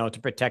wanted, to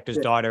protect his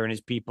daughter and his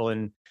people.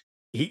 And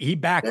he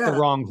backed the yeah,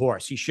 wrong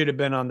horse. He should have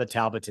been on the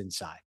Talbotton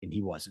side, and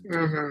he wasn't.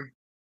 Hmm.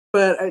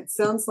 but it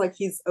sounds like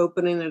he's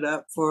opening it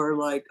up for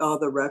like all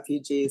the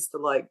refugees to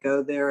like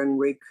go there and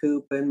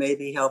recoup and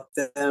maybe help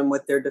them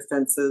with their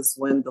defenses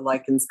when the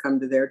Lycans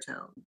come to their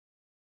town.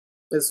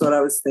 Is what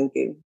I was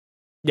thinking.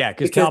 Yeah,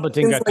 because Because it Talbotton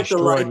seems got like the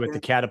destroyed with the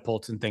Lycans,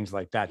 catapults and things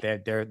like that.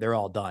 They're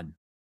all done.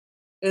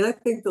 and I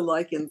think the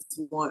Lycans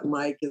want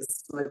Mike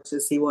as much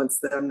as he wants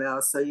them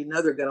now. So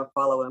they're going to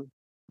follow him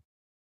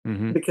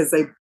Mm-hmm. because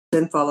they've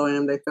been following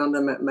him. They found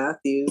him at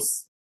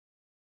Matthews.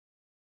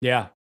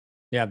 Yeah.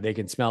 Yeah, they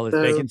can smell it.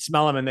 They So can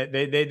smell him, and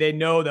they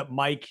know that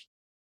Mike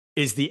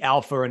is the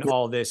alpha in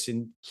all this,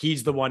 and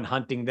he's the one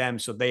hunting them,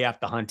 so they have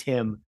to hunt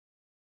him.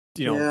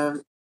 You know, yeah,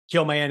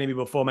 kill my enemy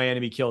before my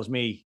enemy kills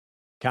me,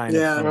 kind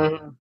of yeah. thing.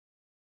 Hmm.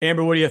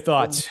 Amber, what are your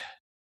thoughts?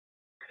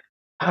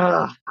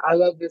 I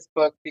love this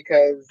book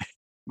because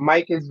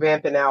Mike is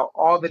vamping out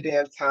all the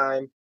damn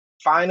time.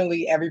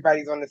 Finally,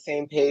 everybody's on the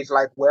same page.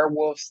 Like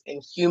werewolves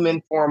in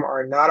human form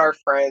are not our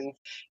friends.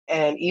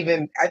 And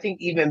I think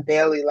even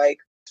Bailey, like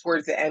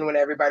towards the end when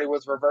everybody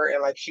was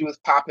reverting, like she was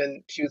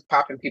popping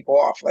people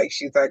off. Like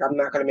she's like, I'm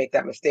not gonna make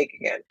that mistake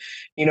again.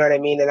 You know what I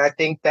mean? And I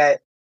think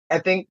that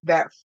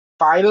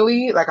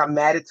finally, like I'm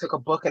mad it took a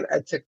book and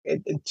it took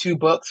two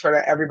books for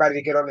everybody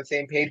to get on the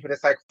same page, but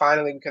it's like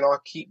finally we can all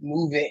keep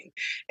moving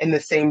in the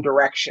same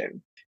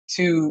direction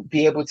to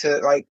be able to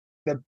like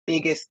the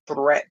biggest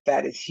threat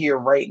that is here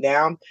right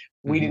now.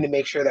 We need to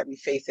make sure that we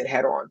face it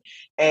head on.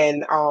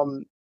 And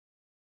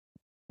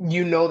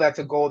that's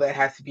a goal that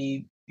has to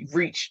be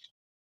reached.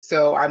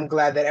 So I'm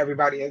glad that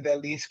everybody is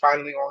at least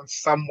finally on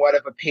somewhat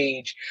of a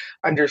page,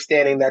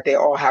 understanding that they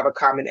all have a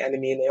common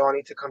enemy and they all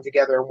need to come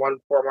together in one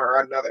form or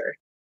another.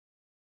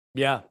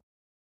 Yeah.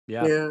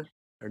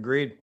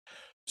 Agreed.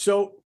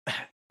 So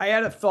I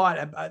had a thought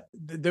about,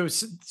 there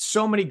was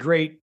so many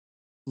great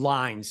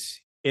lines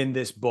in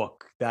this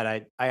book that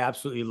I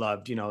absolutely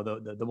loved,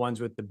 the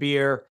ones with the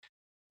beer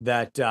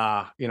that,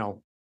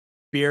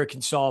 beer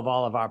can solve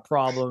all of our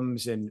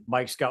problems. And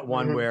Mike's got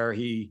one where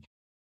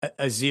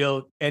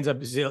Azil ends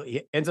up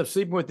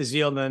sleeping with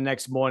Azil, and then the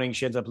next morning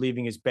she ends up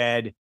leaving his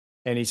bed,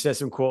 and he says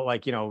some quote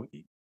like,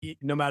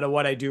 no matter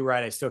what I do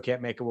right, I still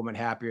can't make a woman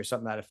happy, or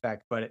something to that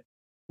effect. But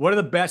one of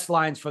the best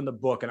lines from the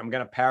book, and I'm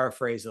going to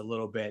paraphrase a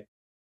little bit,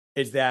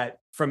 is that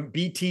from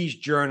BT's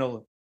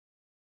journal,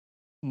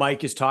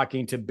 Mike is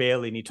talking to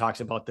Bailey and he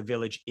talks about the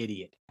village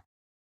idiot,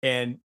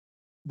 and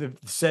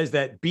says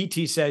that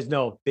BT says,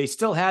 no, they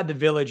still had the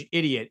village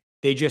idiot.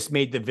 They just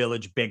made the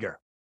village bigger,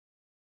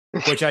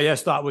 which I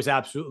just thought was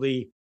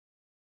absolutely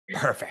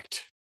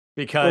perfect,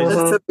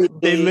 because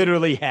they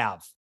literally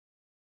have.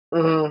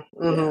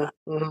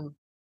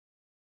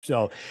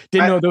 So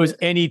didn't know there was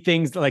any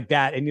things like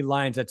that, any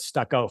lines that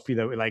stuck out for you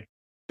that were like,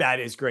 that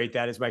is great.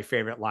 That is my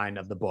favorite line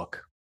of the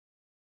book.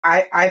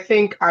 I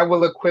think I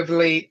will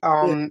equivalate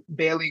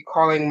Bailey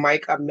calling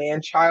Mike a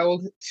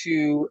man-child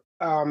to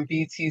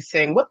BT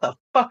saying, "What the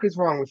fuck is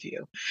wrong with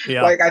you?"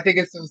 Yeah. Like, I think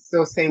it's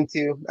still same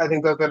two. I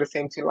think those are the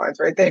same two lines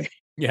right there.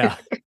 Yeah.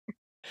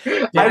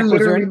 I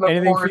literally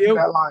look forward to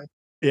that line.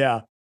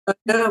 Yeah.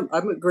 I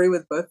agree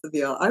with both of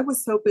you. I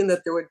was hoping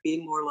that there would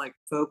be more like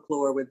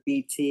folklore with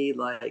BT,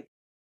 like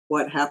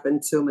what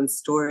happened to him in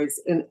stories.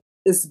 And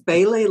is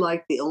Bailey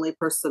like the only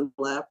person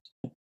left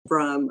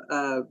from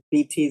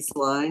BT's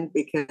line?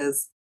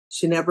 Because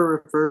she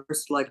never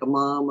refers to like a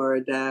mom or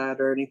a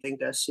dad or anything,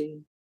 does she?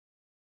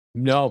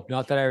 No,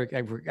 not that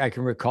I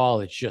can recall.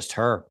 It's just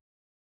her.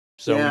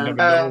 So we never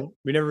know.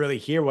 We never really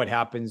hear what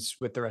happens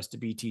with the rest of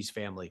BT's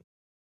family.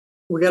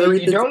 We got to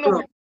read the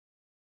journal.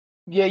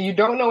 You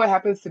don't know what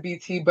happens to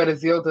BT, but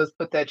Azil does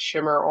put that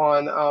shimmer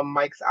on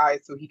Mike's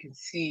eyes so he can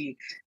see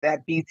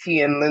that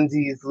BT and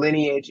Lindsay's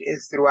lineage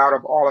is throughout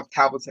of all of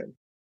Talbotton.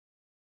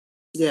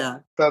 Yeah.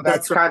 So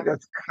that's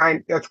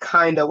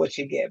kind of what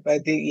you get.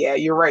 But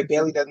you're right.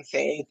 Bailey doesn't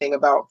say anything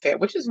about fam,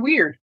 which is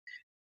weird.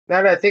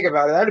 Now that I think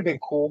about it, that'd have been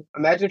cool.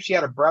 Imagine if she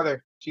had a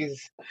brother.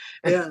 Jesus.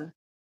 Yeah.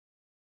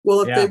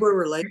 Well, if they were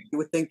related, you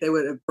would think they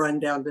would have run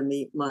down to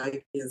meet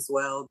Mike as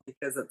well,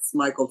 because it's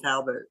Michael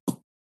Talbot.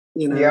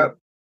 Yep.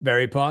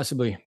 Very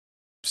possibly.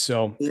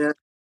 So, yeah.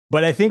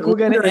 But I think we're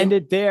going to end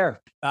it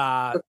there.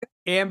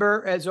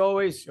 Amber, as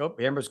always. Oh,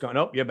 Amber's gone.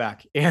 Oh, you're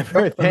back.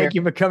 Amber, thank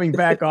you for coming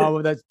back on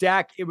with us.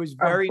 Dak, it was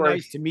very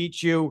nice to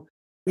meet you.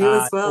 You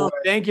as well.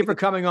 Thank you for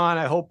coming on.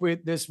 I hope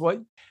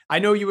I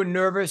know you were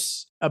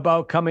nervous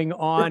about coming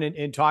on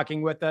and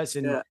talking with us.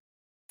 And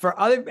for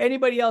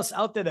anybody else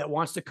out there that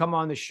wants to come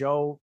on the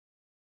show,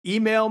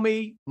 email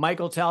me,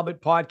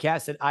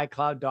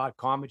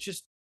 michaeltalbotpodcast@icloud.com. It's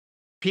just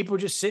people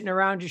just sitting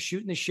around, just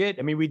shooting the shit.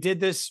 I mean, we did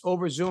this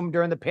over Zoom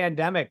during the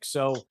pandemic,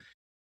 so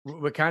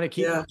we're kind of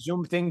keeping the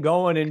Zoom thing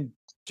going and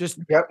just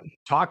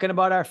talking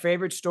about our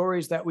favorite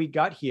stories that we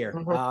got here.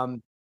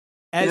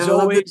 As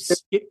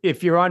always,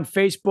 if you're on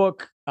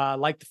Facebook,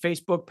 like the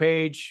Facebook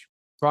page,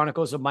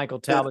 Chronicles of Michael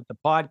Talbot, the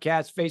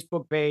podcast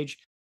Facebook page.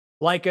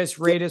 Like us,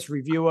 rate us,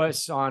 review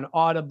us on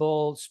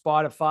Audible,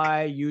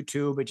 Spotify,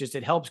 YouTube.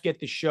 It helps get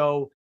the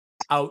show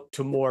out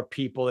to more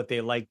people if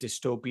they like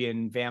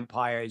dystopian,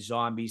 vampires,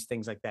 zombies,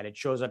 things like that. It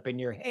shows up in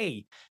your,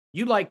 hey,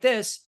 you like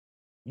this,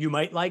 you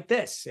might like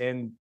this.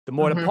 And the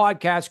more the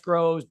podcast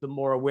grows, the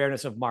more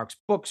awareness of Mark's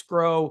books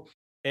grow,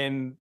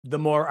 and the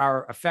more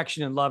our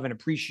affection and love and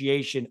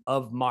appreciation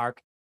of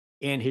Mark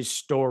and his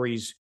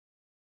stories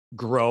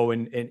grow,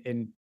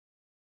 and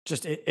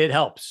just it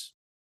helps.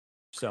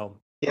 So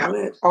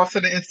also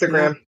the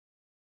Instagram.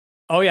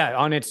 Oh yeah,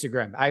 on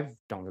Instagram. I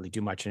don't really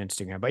do much on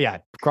Instagram, but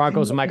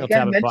Chronicles of Michael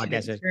Talbot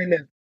podcast.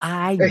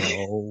 I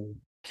know.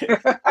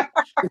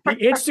 The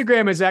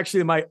Instagram is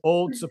actually my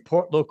old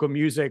support local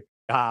music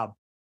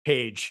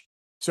page.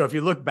 So if you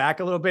look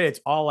back a little bit,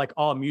 it's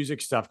all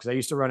music stuff, because I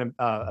used to run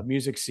a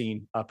music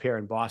scene up here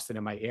in Boston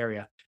in my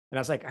area. And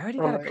I was like, I already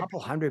got a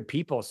couple hundred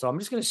people, so I'm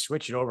just going to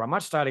switch it over. I'm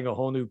not starting a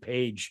whole new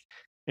page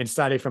and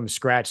starting from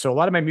scratch. So a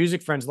lot of my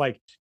music friends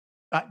like,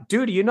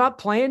 dude, are you not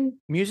playing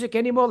music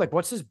anymore? Like,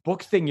 what's this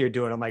book thing you're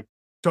doing? I'm like,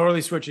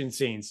 totally switching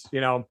scenes,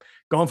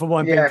 going from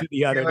one thing to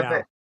the other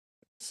now.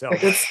 So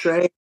it's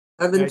great.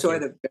 I've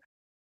enjoyed it.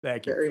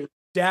 Thank you.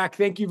 Dak,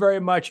 thank you very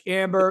much.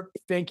 Amber,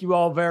 thank you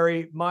all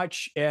very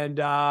much. And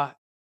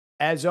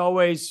as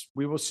always,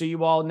 we will see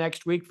you all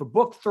next week for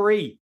book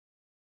 3,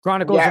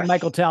 Chronicles of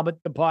Michael Talbot,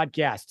 the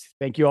podcast.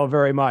 Thank you all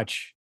very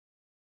much.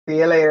 See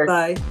you later.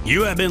 Bye.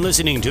 You have been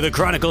listening to the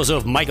Chronicles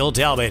of Michael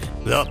Talbot,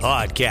 the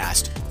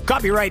podcast.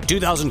 Copyright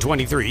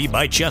 2023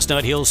 by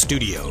Chestnut Hill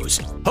Studios.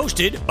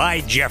 Hosted by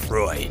Jeff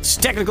Royds.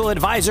 Technical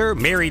advisor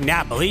Mary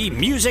Napoli.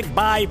 Music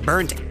by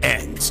Burnt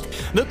Ends.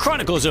 The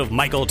Chronicles of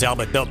Michael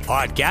Talbot, the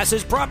podcast,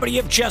 is property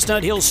of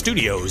Chestnut Hill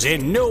Studios,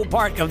 and no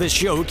part of this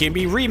show can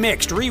be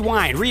remixed,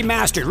 rewind,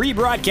 remastered,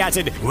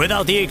 rebroadcasted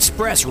without the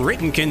express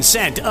written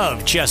consent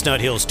of Chestnut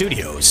Hill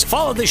Studios.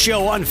 Follow the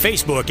show on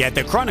Facebook at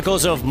The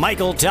Chronicles of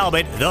Michael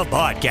Talbot, the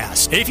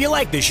podcast. If you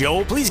like the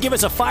show, please give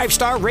us a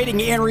 5-star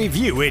rating and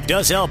review. It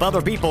does help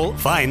other people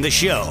find the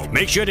show.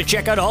 Make sure to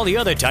check out all the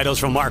other titles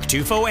from Mark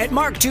Tufo at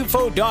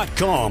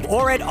marktufo.com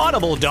or at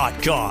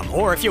audible.com.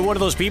 Or if you're one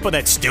of those people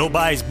that still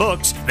buys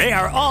books, they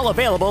are all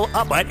available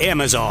up at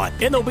Amazon,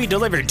 and they'll be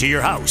delivered to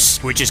your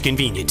house, which is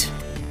convenient.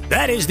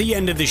 That is the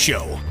end of the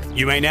show.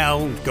 You may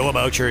now go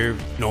about your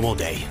normal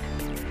day.